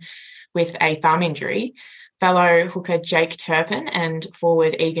sideline with a thumb injury. Fellow hooker Jake Turpin and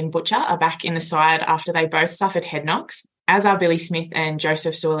forward Egan Butcher are back in the side after they both suffered head knocks, as are Billy Smith and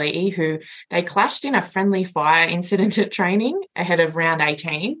Joseph Suoli'i, who they clashed in a friendly fire incident at training ahead of round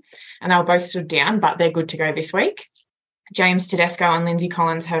 18, and they were both stood down, but they're good to go this week. James Tedesco and Lindsay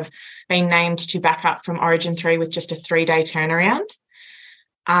Collins have been named to back up from Origin 3 with just a 3-day turnaround.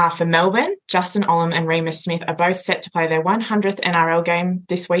 For Melbourne, Justin Olam and Remus Smith are both set to play their 100th NRL game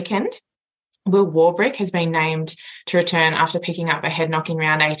this weekend. Will Warbrick has been named to return after picking up a head knock in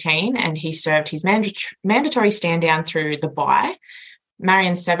round 18, and he served his mandatory stand down through the bye.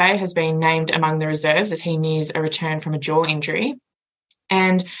 Marion Seve has been named among the reserves as he nears a return from a jaw injury.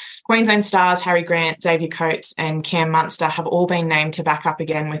 And Queensland stars Harry Grant, Xavier Coates and Cam Munster have all been named to back up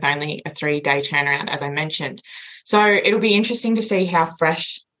again with only a 3-day turnaround, as I mentioned. So it'll be interesting to see how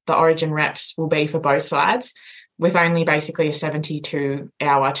fresh the Origin reps will be for both sides, with only basically a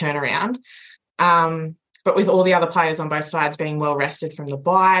 72-hour turnaround. But with all the other players on both sides being well rested from the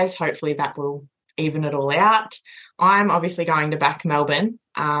byes, hopefully that will even it all out. I'm obviously going to back Melbourne,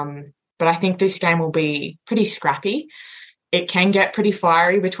 but but I think this game will be pretty scrappy. It can get pretty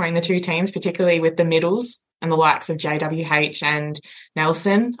fiery between the two teams, particularly with the middles and the likes of JWH and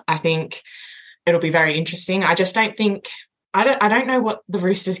Nelson. I think it'll be very interesting. I just don't think I don't know what the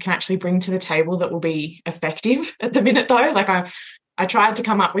Roosters can actually bring to the table that will be effective at the minute, though. Like I tried to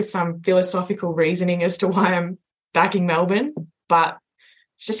come up with some philosophical reasoning as to why I'm backing Melbourne, but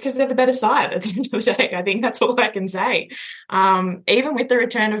it's just because they're the better side at the end of the day. I think that's all I can say. Even with the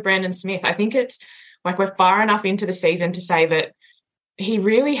return of Brandon Smith, I think it's like we're far enough into the season to say that he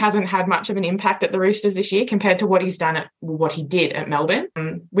really hasn't had much of an impact at the Roosters this year compared to what what he did at Melbourne,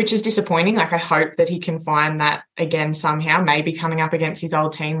 which is disappointing. Like I hope that he can find that again somehow. Maybe coming up against his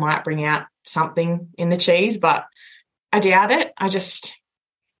old team might bring out something in the cheese, but I doubt it.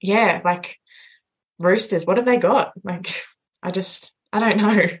 Like Roosters, what have they got? Like I don't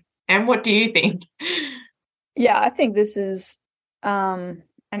know. And what do you think? Yeah, I think this is an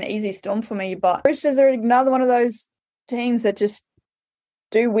easy storm for me, but Roosters are another one of those teams that just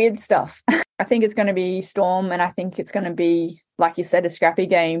do weird stuff. I think it's going to be Storm, and I think it's going to be, like you said, a scrappy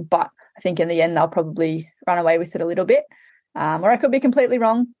game, but I think in the end they'll probably run away with it a little bit. Or I could be completely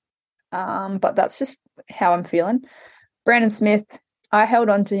wrong, but that's just how I'm feeling. Brandon Smith, I held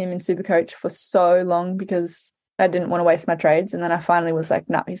on to him in Supercoach for so long because I didn't want to waste my trades, and then I finally was like,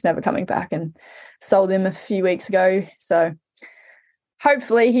 no, he's never coming back, and sold him a few weeks ago. So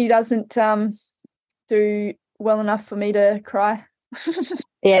hopefully he doesn't do well enough for me to cry.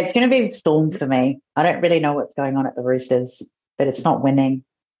 Yeah, it's going to be Storm for me. I don't really know what's going on at the Roosters, but it's not winning.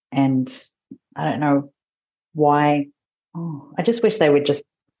 And I don't know why. Oh, I just wish they would just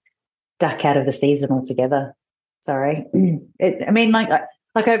duck out of the season altogether. Sorry.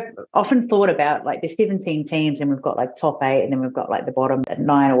 I've often thought about like there's 17 teams and we've got like top 8 and then we've got like the bottom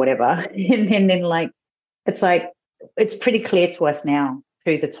 9 or whatever. And then like it's pretty clear to us now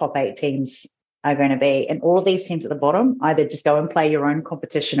who the top 8 teams are going to be. And all of these teams at the bottom either just go and play your own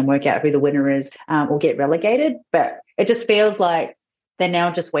competition and work out who the winner is or get relegated. But it just feels like they're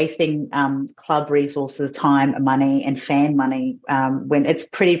now just wasting club resources, time, money and fan money when it's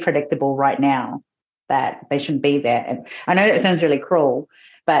pretty predictable right now that they shouldn't be there. And I know that sounds really cruel,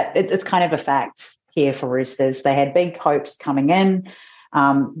 but it's kind of a fact here for Roosters. They had big hopes coming in.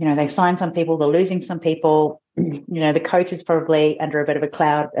 They signed some people, they're losing some people. The coach is probably under a bit of a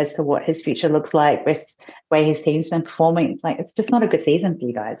cloud as to what his future looks like with the way his team's been performing. It's like, it's just not a good season for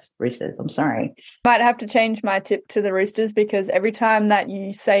you guys, Roosters. I'm sorry. Might have to change my tip to the Roosters because every time that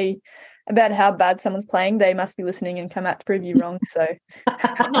you say about how bad someone's playing, they must be listening and come out to prove you wrong. So,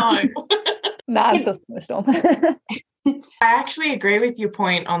 No. I'm still the Storm. I actually agree with your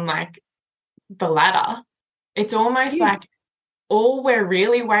point on like the ladder. It's almost like all we're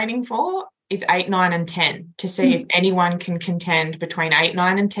really waiting for is 8, 9 and 10 to see if anyone can contend between 8,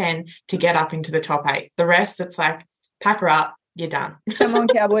 9 and 10 to get up into the top 8. The rest, it's like, pack her up, you're done. Come on,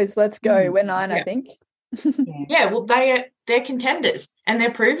 Cowboys, let's go. We're 9, I think. Yeah, well, they're contenders and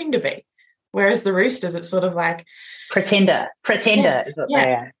they're proving to be. Whereas the Roosters, it's sort of like... Pretender is what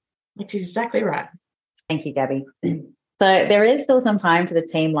they are. That's exactly right. Thank you, Gabby. So there is still some time for the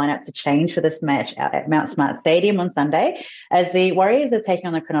team lineup to change for this match out at Mount Smart Stadium on Sunday, as the Warriors are taking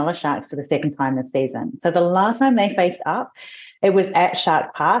on the Cronulla Sharks for the second time this season. So the last time they faced up, it was at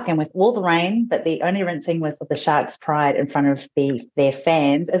Shark Park, and with all the rain, but the only rinsing was of the Sharks' pride in front of their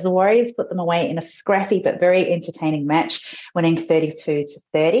fans, as the Warriors put them away in a scrappy but very entertaining match, winning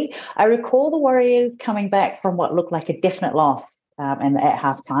 32-30. I recall the Warriors coming back from what looked like a definite loss and at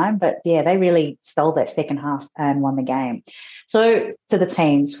halftime, but yeah, they really stole that second half and won the game. So to the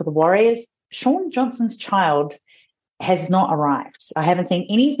teams, for the Warriors, Sean Johnson's child has not arrived. I haven't seen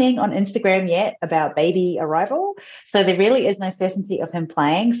anything on Instagram yet about baby arrival, so there really is no certainty of him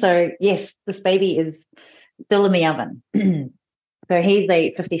playing. So yes, this baby is still in the oven. So he's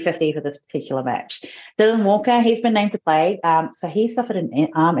a 50-50 for this particular match. Dylan Walker, he's been named to play. So he suffered an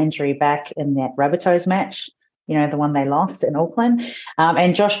arm injury back in that Rabbitohs match, the one they lost in Auckland.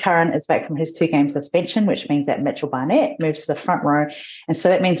 And Josh Curran is back from his 2-game suspension, which means that Mitchell Barnett moves to the front row. And so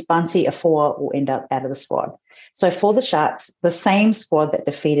that means Bunty, Afua, will end up out of the squad. So for the Sharks, the same squad that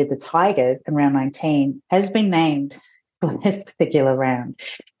defeated the Tigers in round 19 has been named for this particular round.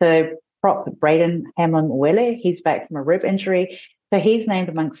 So prop Braden Hamlin-Uele, he's back from a rib injury. So he's named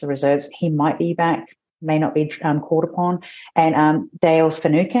amongst the reserves. He might be back, may not be called upon. And Dale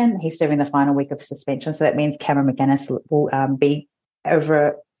Finucane, he's serving the final week of suspension. So that means Cameron McInnes will be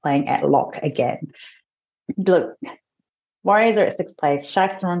over playing at lock again. Look, Warriors are at 6th place.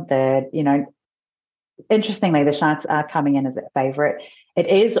 Sharks are on 3rd. Interestingly, the Sharks are coming in as a favourite. It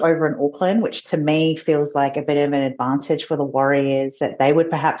is over in Auckland, which to me feels like a bit of an advantage for the Warriors, that they would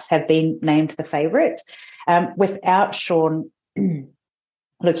perhaps have been named the favourite. Without Sean,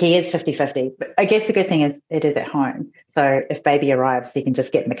 look, he is 50-50, but I guess the good thing is it is at home. So if baby arrives, he can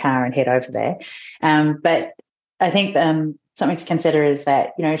just get in the car and head over there. But I think something to consider is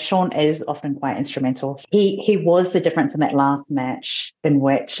that, Sean is often quite instrumental. He was the difference in that last match in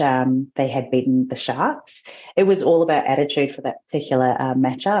which they had beaten the Sharks. It was all about attitude for that particular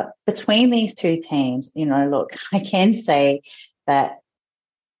matchup. Between these two teams, look, I can say that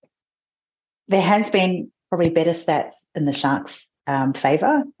there has been probably better stats in the Sharks'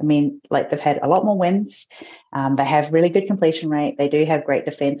 favour. I mean, they've had a lot more wins. They have really good completion rate. They do have great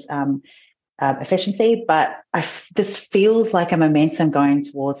defence efficiency, but this feels like a momentum going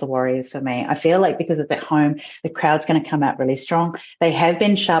towards the Warriors for me. I feel like because it's at home, the crowd's going to come out really strong. They have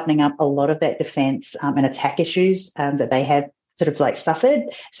been sharpening up a lot of that defence and attack issues that they have sort of suffered,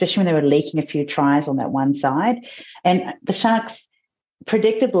 especially when they were leaking a few tries on that one side. And the Sharks,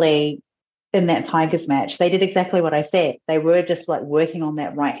 predictably, in that Tigers match, they did exactly what I said. They were just working on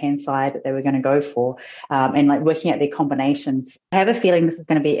that right-hand side that they were going to go for and working at their combinations. I have a feeling this is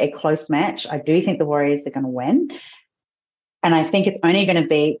going to be a close match. I do think the Warriors are going to win. And I think it's only going to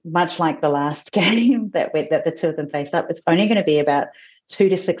be much like the last game that the two of them face up. It's only going to be about 2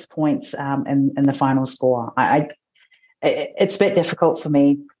 to 6 points in the final score. It's a bit difficult for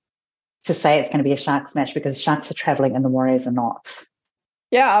me to say it's going to be a Sharks match because Sharks are travelling and the Warriors are not.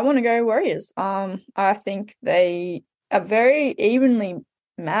 Yeah, I want to go Warriors. I think they are very evenly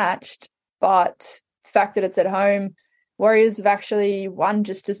matched, but the fact that it's at home, Warriors have actually won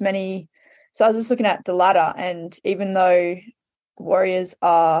just as many. So I was just looking at the ladder, and even though Warriors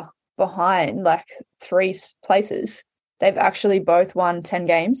are behind 3 places, they've actually both won 10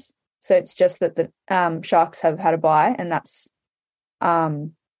 games. So it's just that the Sharks have had a bye, and that's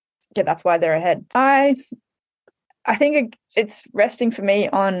why they're ahead. I think it's resting for me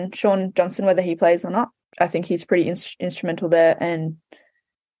on Sean Johnson, whether he plays or not. I think he's pretty instrumental there and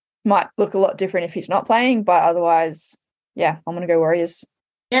might look a lot different if he's not playing. But otherwise, yeah, I'm going to go Warriors.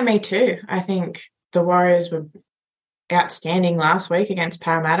 Yeah, me too. I think the Warriors were outstanding last week against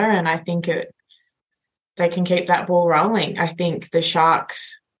Parramatta, and I think they can keep that ball rolling. I think the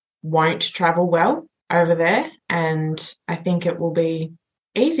Sharks won't travel well over there, and I think it will be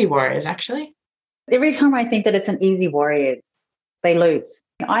easy Warriors, actually. Every time I think that it's an easy Warriors, they lose.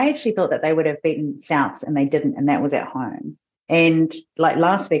 I actually thought that they would have beaten Souths and they didn't, and that was at home. And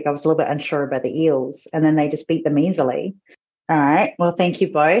last week, I was a little bit unsure about the Eels, and then they just beat them easily. All right. Well, thank you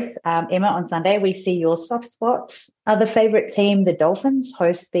both. Emma, on Sunday, we see your soft spot. The favourite team, the Dolphins,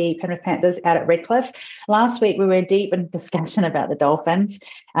 host the Penrith Panthers out at Redcliffe. Last week, we were deep in discussion about the Dolphins,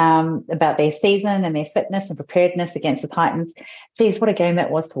 about their season and their fitness and preparedness against the Titans. Geez, what a game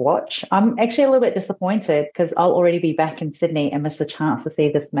that was to watch. I'm actually a little bit disappointed because I'll already be back in Sydney and miss the chance to see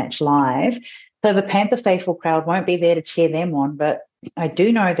this match live. So the Panther faithful crowd won't be there to cheer them on, but I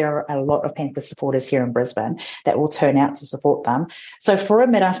do know there are a lot of Panther supporters here in Brisbane that will turn out to support them. So for a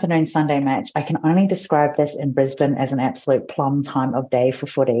mid-afternoon Sunday match, I can only describe this in Brisbane as an absolute plum time of day for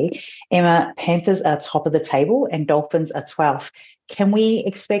footy. Emma, Panthers are top of the table and Dolphins are 12th. Can we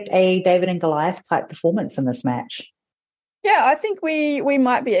expect a David and Goliath type performance in this match? Yeah, I think we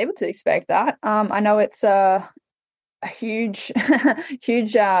might be able to expect that. I know it's a huge,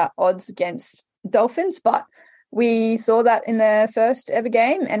 huge odds against Dolphins, but we saw that in their first ever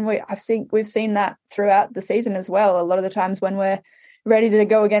game, and we've seen that throughout the season as well. A lot of the times when we're ready to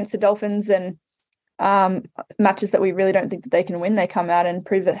go against the Dolphins and matches that we really don't think that they can win, they come out and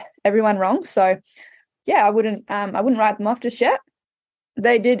prove everyone wrong. So, yeah, I wouldn't write them off just yet.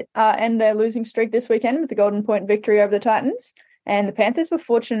 They did end their losing streak this weekend with the Golden Point victory over the Titans, and the Panthers were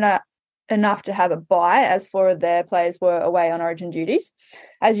fortunate enough to have a bye as 4 of their players were away on Origin duties.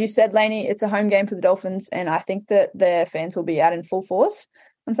 As you said, Lainey, it's a home game for the Dolphins, and I think that their fans will be out in full force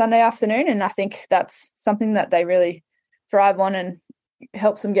on Sunday afternoon, and I think that's something that they really thrive on and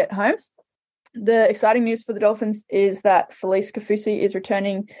helps them get home. The exciting news for the Dolphins is that Felice Kafusi is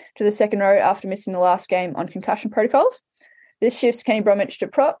returning to the second row after missing the last game on concussion protocols. This shifts Kenny Bromwich to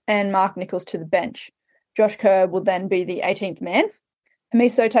prop and Mark Nichols to the bench. Josh Kerr will then be the 18th man.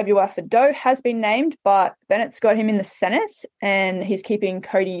 Hamiso Tabuai-Fidow has been named, but Bennett's got him in the Senate and he's keeping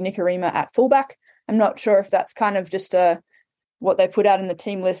Cody Nikorima at fullback. I'm not sure if that's kind of just what they put out in the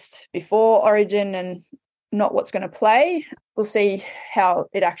team list before Origin and not what's going to play. We'll see how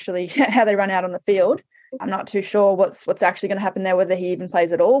they run out on the field. I'm not too sure what's actually going to happen there, whether he even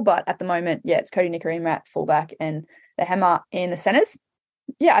plays at all. But at the moment, yeah, it's Cody Nikorima at fullback and the Hammer in the centres.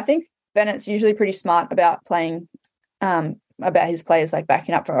 Yeah, I think Bennett's usually pretty smart about playing about his players like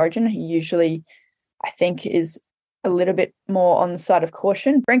backing up for Origin. He usually, I think, is a little bit more on the side of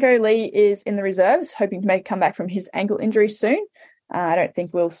caution. Brenko Lee is in the reserves, hoping to make a comeback from his ankle injury soon. I don't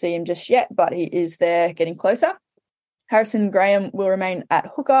think we'll see him just yet, but he is there getting closer. Harrison Graham will remain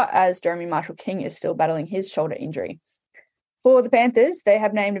at hooker as Jeremy Marshall-King is still battling his shoulder injury. For the Panthers, they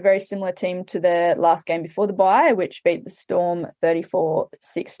have named a very similar team to their last game before the bye, which beat the Storm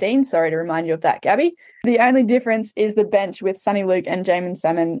 34-16. Sorry to remind you of that, Gabby. The only difference is the bench with Sonny Luke and Jamin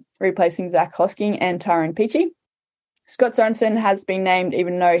Salmon replacing Zach Hosking and Tyrone Peachy. Scott Sorensen has been named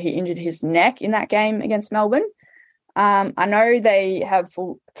even though he injured his neck in that game against Melbourne. I know they have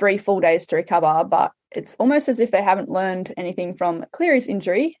 3 full days to recover, but it's almost as if they haven't learned anything from Cleary's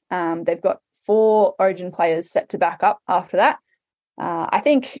injury. They've got 4 Origin players set to back up after that. I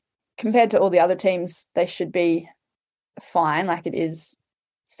think compared to all the other teams, they should be fine. Like, it is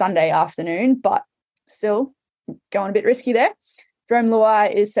Sunday afternoon, but still going a bit risky there. Jerome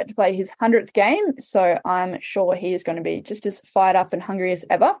Luai is set to play his 100th game, so I'm sure he is going to be just as fired up and hungry as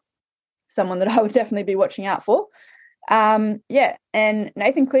ever. Someone that I would definitely be watching out for. And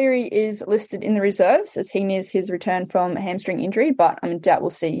Nathan Cleary is listed in the reserves as he nears his return from a hamstring injury, but I'm in doubt we'll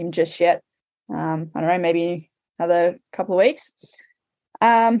see him just yet. I don't know, maybe another couple of weeks.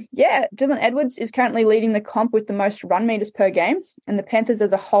 Dylan Edwards is currently leading the comp with the most run meters per game, and the Panthers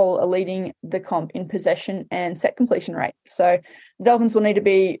as a whole are leading the comp in possession and set completion rate. So the Dolphins will need to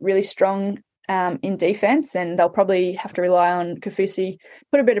be really strong in defense, and they'll probably have to rely on Kaufusi,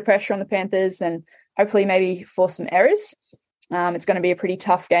 put a bit of pressure on the Panthers, and hopefully maybe force some errors. It's going to be a pretty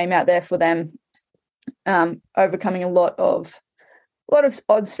tough game out there for them, overcoming a lot of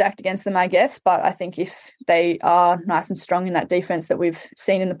odds stacked against them, I guess. But I think if they are nice and strong in that defense that we've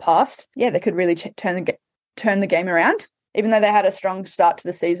seen in the past, they could really turn the game around. Even though they had a strong start to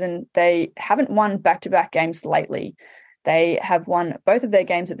the season, they haven't won back-to-back games lately. They have won both of their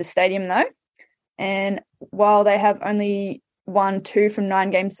games at the stadium, though. And while they have only won 2 from 9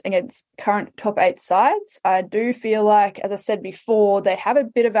 games against current top 8 sides, I do feel like, as I said before, they have a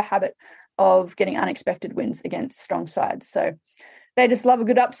bit of a habit of getting unexpected wins against strong sides. So they just love a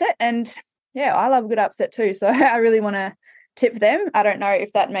good upset, and I love a good upset too. So I really want to tip them. I don't know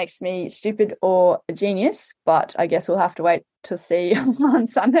if that makes me stupid or a genius, but I guess we'll have to wait to see on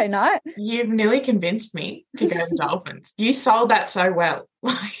Sunday night. You've nearly convinced me to go the Dolphins. You sold that so well.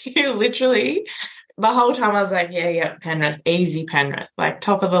 Like, you literally, the whole time I was like, yeah, Penrith, easy Penrith, like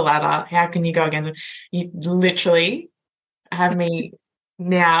top of the ladder. How can you go against them? You literally have me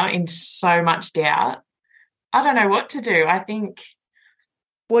now in so much doubt. I don't know what to do. I think...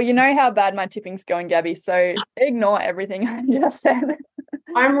 Well, you know how bad my tipping's going, Gabby, so ignore everything I just said.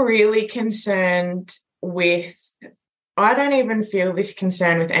 I'm really concerned with... I don't even feel this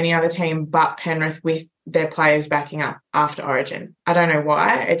concern with any other team but Penrith with their players backing up after Origin. I don't know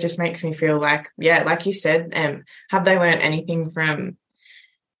why. It just makes me feel like, like you said, have they learned anything from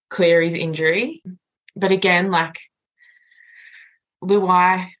Cleary's injury? But again, like,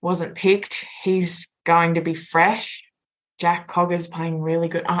 Luai wasn't picked. He's going to be fresh. Jack Cogger's playing really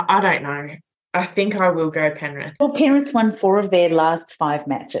good. I don't know. I think I will go Penrith. Well, Penrith's won 4 of their last 5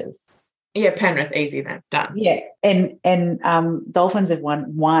 matches. Yeah, Penrith, easy then. Done. Yeah, and Dolphins have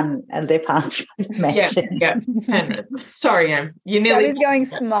won 1 of their past 5 matches. Yeah, Penrith. Sorry, Em. You nearly... Gabby's going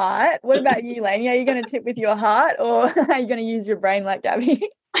smart. What about you, Lainey? Are you going to tip with your heart, or are you going to use your brain like Gabby?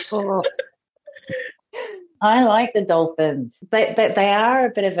 I like the Dolphins. They are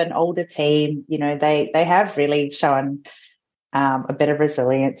a bit of an older team. You know, they have really shown a bit of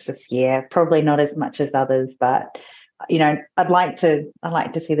resilience this year. Probably not as much as others, but you know, I'd like to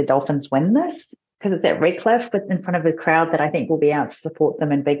see the Dolphins win this because it's at Redcliffe, but in front of a crowd that I think will be out to support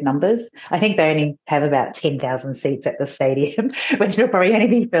them in big numbers. I think they only have about 10,000 seats at the stadium, which will probably only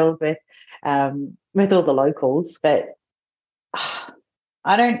be filled with all the locals. But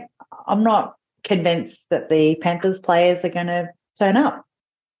I'm not convinced that the Panthers players are going to turn up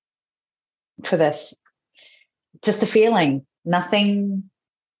for this. Just a feeling, nothing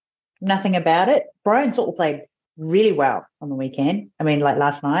about it. Brian Sortle played really well on the weekend. I mean, like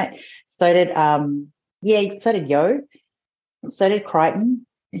last night. So did Yo. So did Crichton.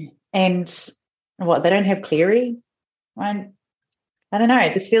 And what, they don't have Cleary? I don't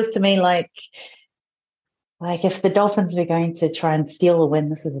know. This feels to me like if the Dolphins were going to try and steal a win,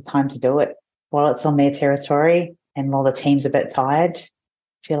 this is the time to do it while it's on their territory and while the team's a bit tired,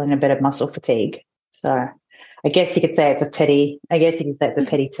 feeling a bit of muscle fatigue. So I guess you could say it's a pity. I guess you could say it's a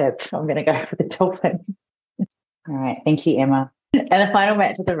pity tip. I'm going to go for the Dolphins. All right. Thank you, Emma. And the final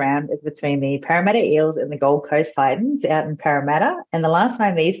match of the round is between the Parramatta Eels and the Gold Coast Titans out in Parramatta. And the last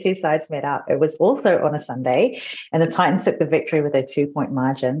time these two sides met up, it was also on a Sunday, and the Titans took the victory with a 2-point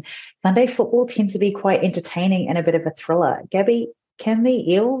margin. Sunday football tends to be quite entertaining and a bit of a thriller. Gabby, can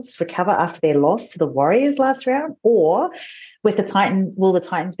the Eels recover after their loss to the Warriors last round? Or will the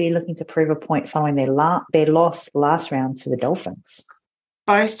Titans be looking to prove a point following their loss last round to the Dolphins?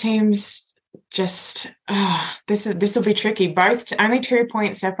 Both teams just this will be tricky. Both only 2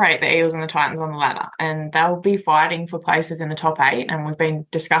 points separate the Eels and the Titans on the ladder, and they'll be fighting for places in the top 8. And we've been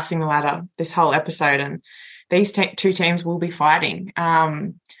discussing the ladder this whole episode, and these two teams will be fighting.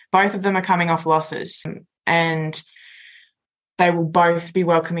 Both of them are coming off losses, and they will both be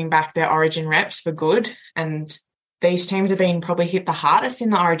welcoming back their Origin reps for good. And these teams have been probably hit the hardest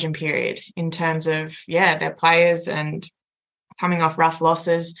in the Origin period in terms of their players and coming off rough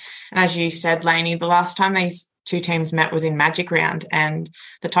losses. And as you said, Lainey, the last time these two teams met was in Magic Round, and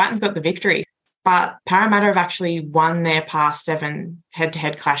the Titans got the victory. But Parramatta have actually won their past 7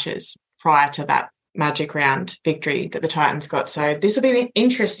 head-to-head clashes prior to that Magic Round victory that the Titans got. So this will be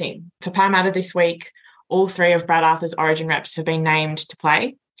interesting. For Parramatta this week, all 3 of Brad Arthur's Origin reps have been named to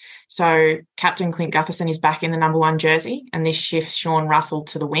play. So Captain Clint Gutherson is back in the number 1 jersey, and this shifts Sean Russell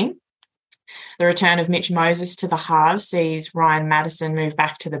to the wing. The return of Mitch Moses to the halves sees Ryan Madison move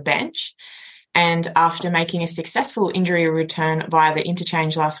back to the bench. And after making a successful injury return via the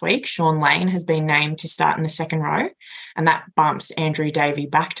interchange last week, Sean Lane has been named to start in the second row, and that bumps Andrew Davey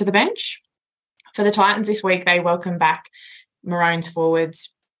back to the bench. For the Titans this week, they welcome back Maroons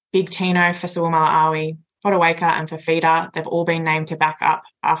forwards Big Tino, Fasuamalawi, Fodawaker and Fafita. They've all been named to back up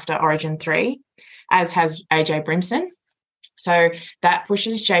after Origin 3, as has AJ Brimson. So that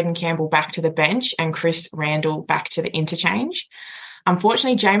pushes Jaden Campbell back to the bench and Chris Randall back to the interchange.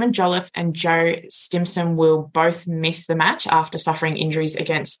 Unfortunately, Jamin Jolliffe and Joe Stimson will both miss the match after suffering injuries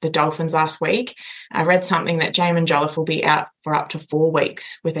against the Dolphins last week. I read something that Jamin Jolliffe will be out for up to 4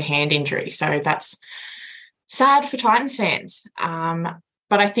 weeks with a hand injury. So that's sad for Titans fans.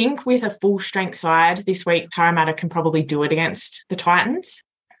 But I think with a full-strength side this week, Parramatta can probably do it against the Titans.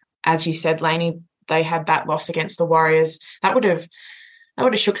 As you said, Lainey, they had that loss against the Warriors. That would have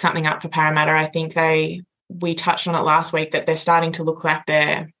shook something up for Parramatta. I think we touched on it last week that they're starting to look like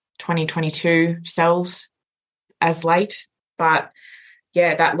their 2022 selves as late. But,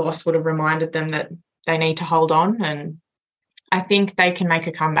 that loss would have reminded them that they need to hold on, and I think they can make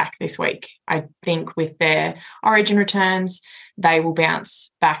a comeback this week. I think with their Origin returns, they will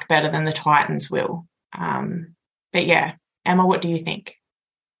bounce back better than the Titans will. Emma, what do you think?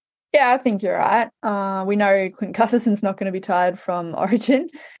 Yeah, I think you're right. We know Clint Gutherson's not going to be tired from Origin.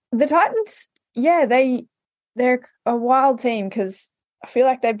 The Titans, they're a wild team because I feel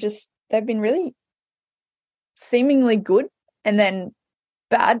like they've been really seemingly good and then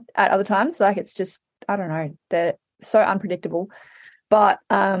bad at other times. Like it's just, I don't know, they're so unpredictable. But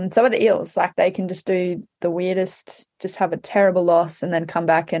so are the Eels. Like they can just do the weirdest, just have a terrible loss and then come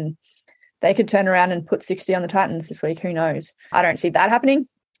back, and they could turn around and put 60 on the Titans this week. Who knows? I don't see that happening.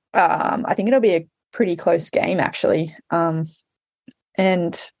 I think it'll be a pretty close game, actually. And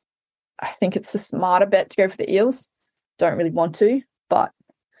I think it's a smarter bet to go for the Eels. Don't really want to, but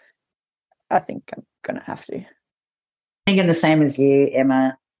I think I'm going to have to. Thinking the same as you,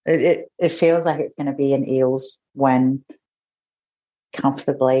 Emma. It feels like it's going to be an Eels win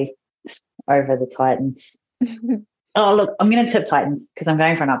comfortably over the Titans. Oh, look, I'm going to tip Titans because I'm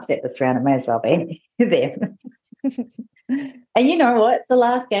going for an upset this round. It may as well be them. And you know what? It's the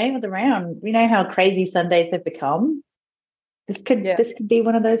last game of the round. We know how crazy Sundays have become. This could be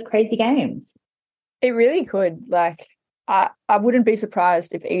one of those crazy games. It really could. Like, I wouldn't be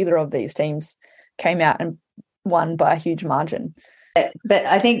surprised if either of these teams came out and won by a huge margin. But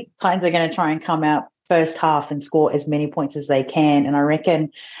I think Titans are going to try and come out first half and score as many points as they can. And I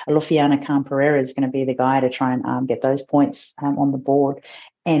reckon Alufiana Khan-Pereira is going to be the guy to try and get those points on the board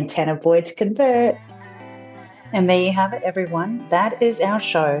and Tanner Boyd to convert. And there you have it, everyone. That is our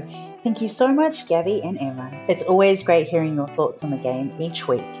show. Thank you so much, Gabby and Emma. It's always great hearing your thoughts on the game each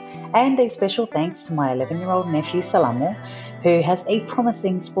week. And a special thanks to my 11-year-old nephew, Salamo, who has a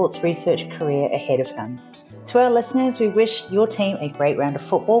promising sports research career ahead of him. To our listeners, we wish your team a great round of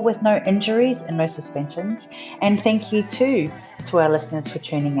football with no injuries and no suspensions. And thank you too to our listeners for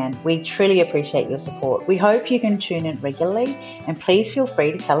tuning in. We truly appreciate your support. We hope you can tune in regularly, and please feel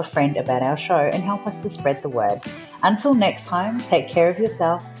free to tell a friend about our show and help us to spread the word. Until next time, take care of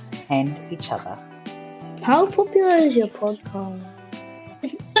yourself and each other. How popular is your podcast?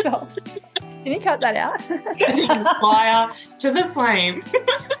 Stop. Can you cut that out? Fire to the flame.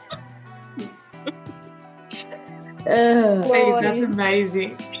 That's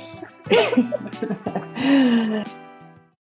amazing.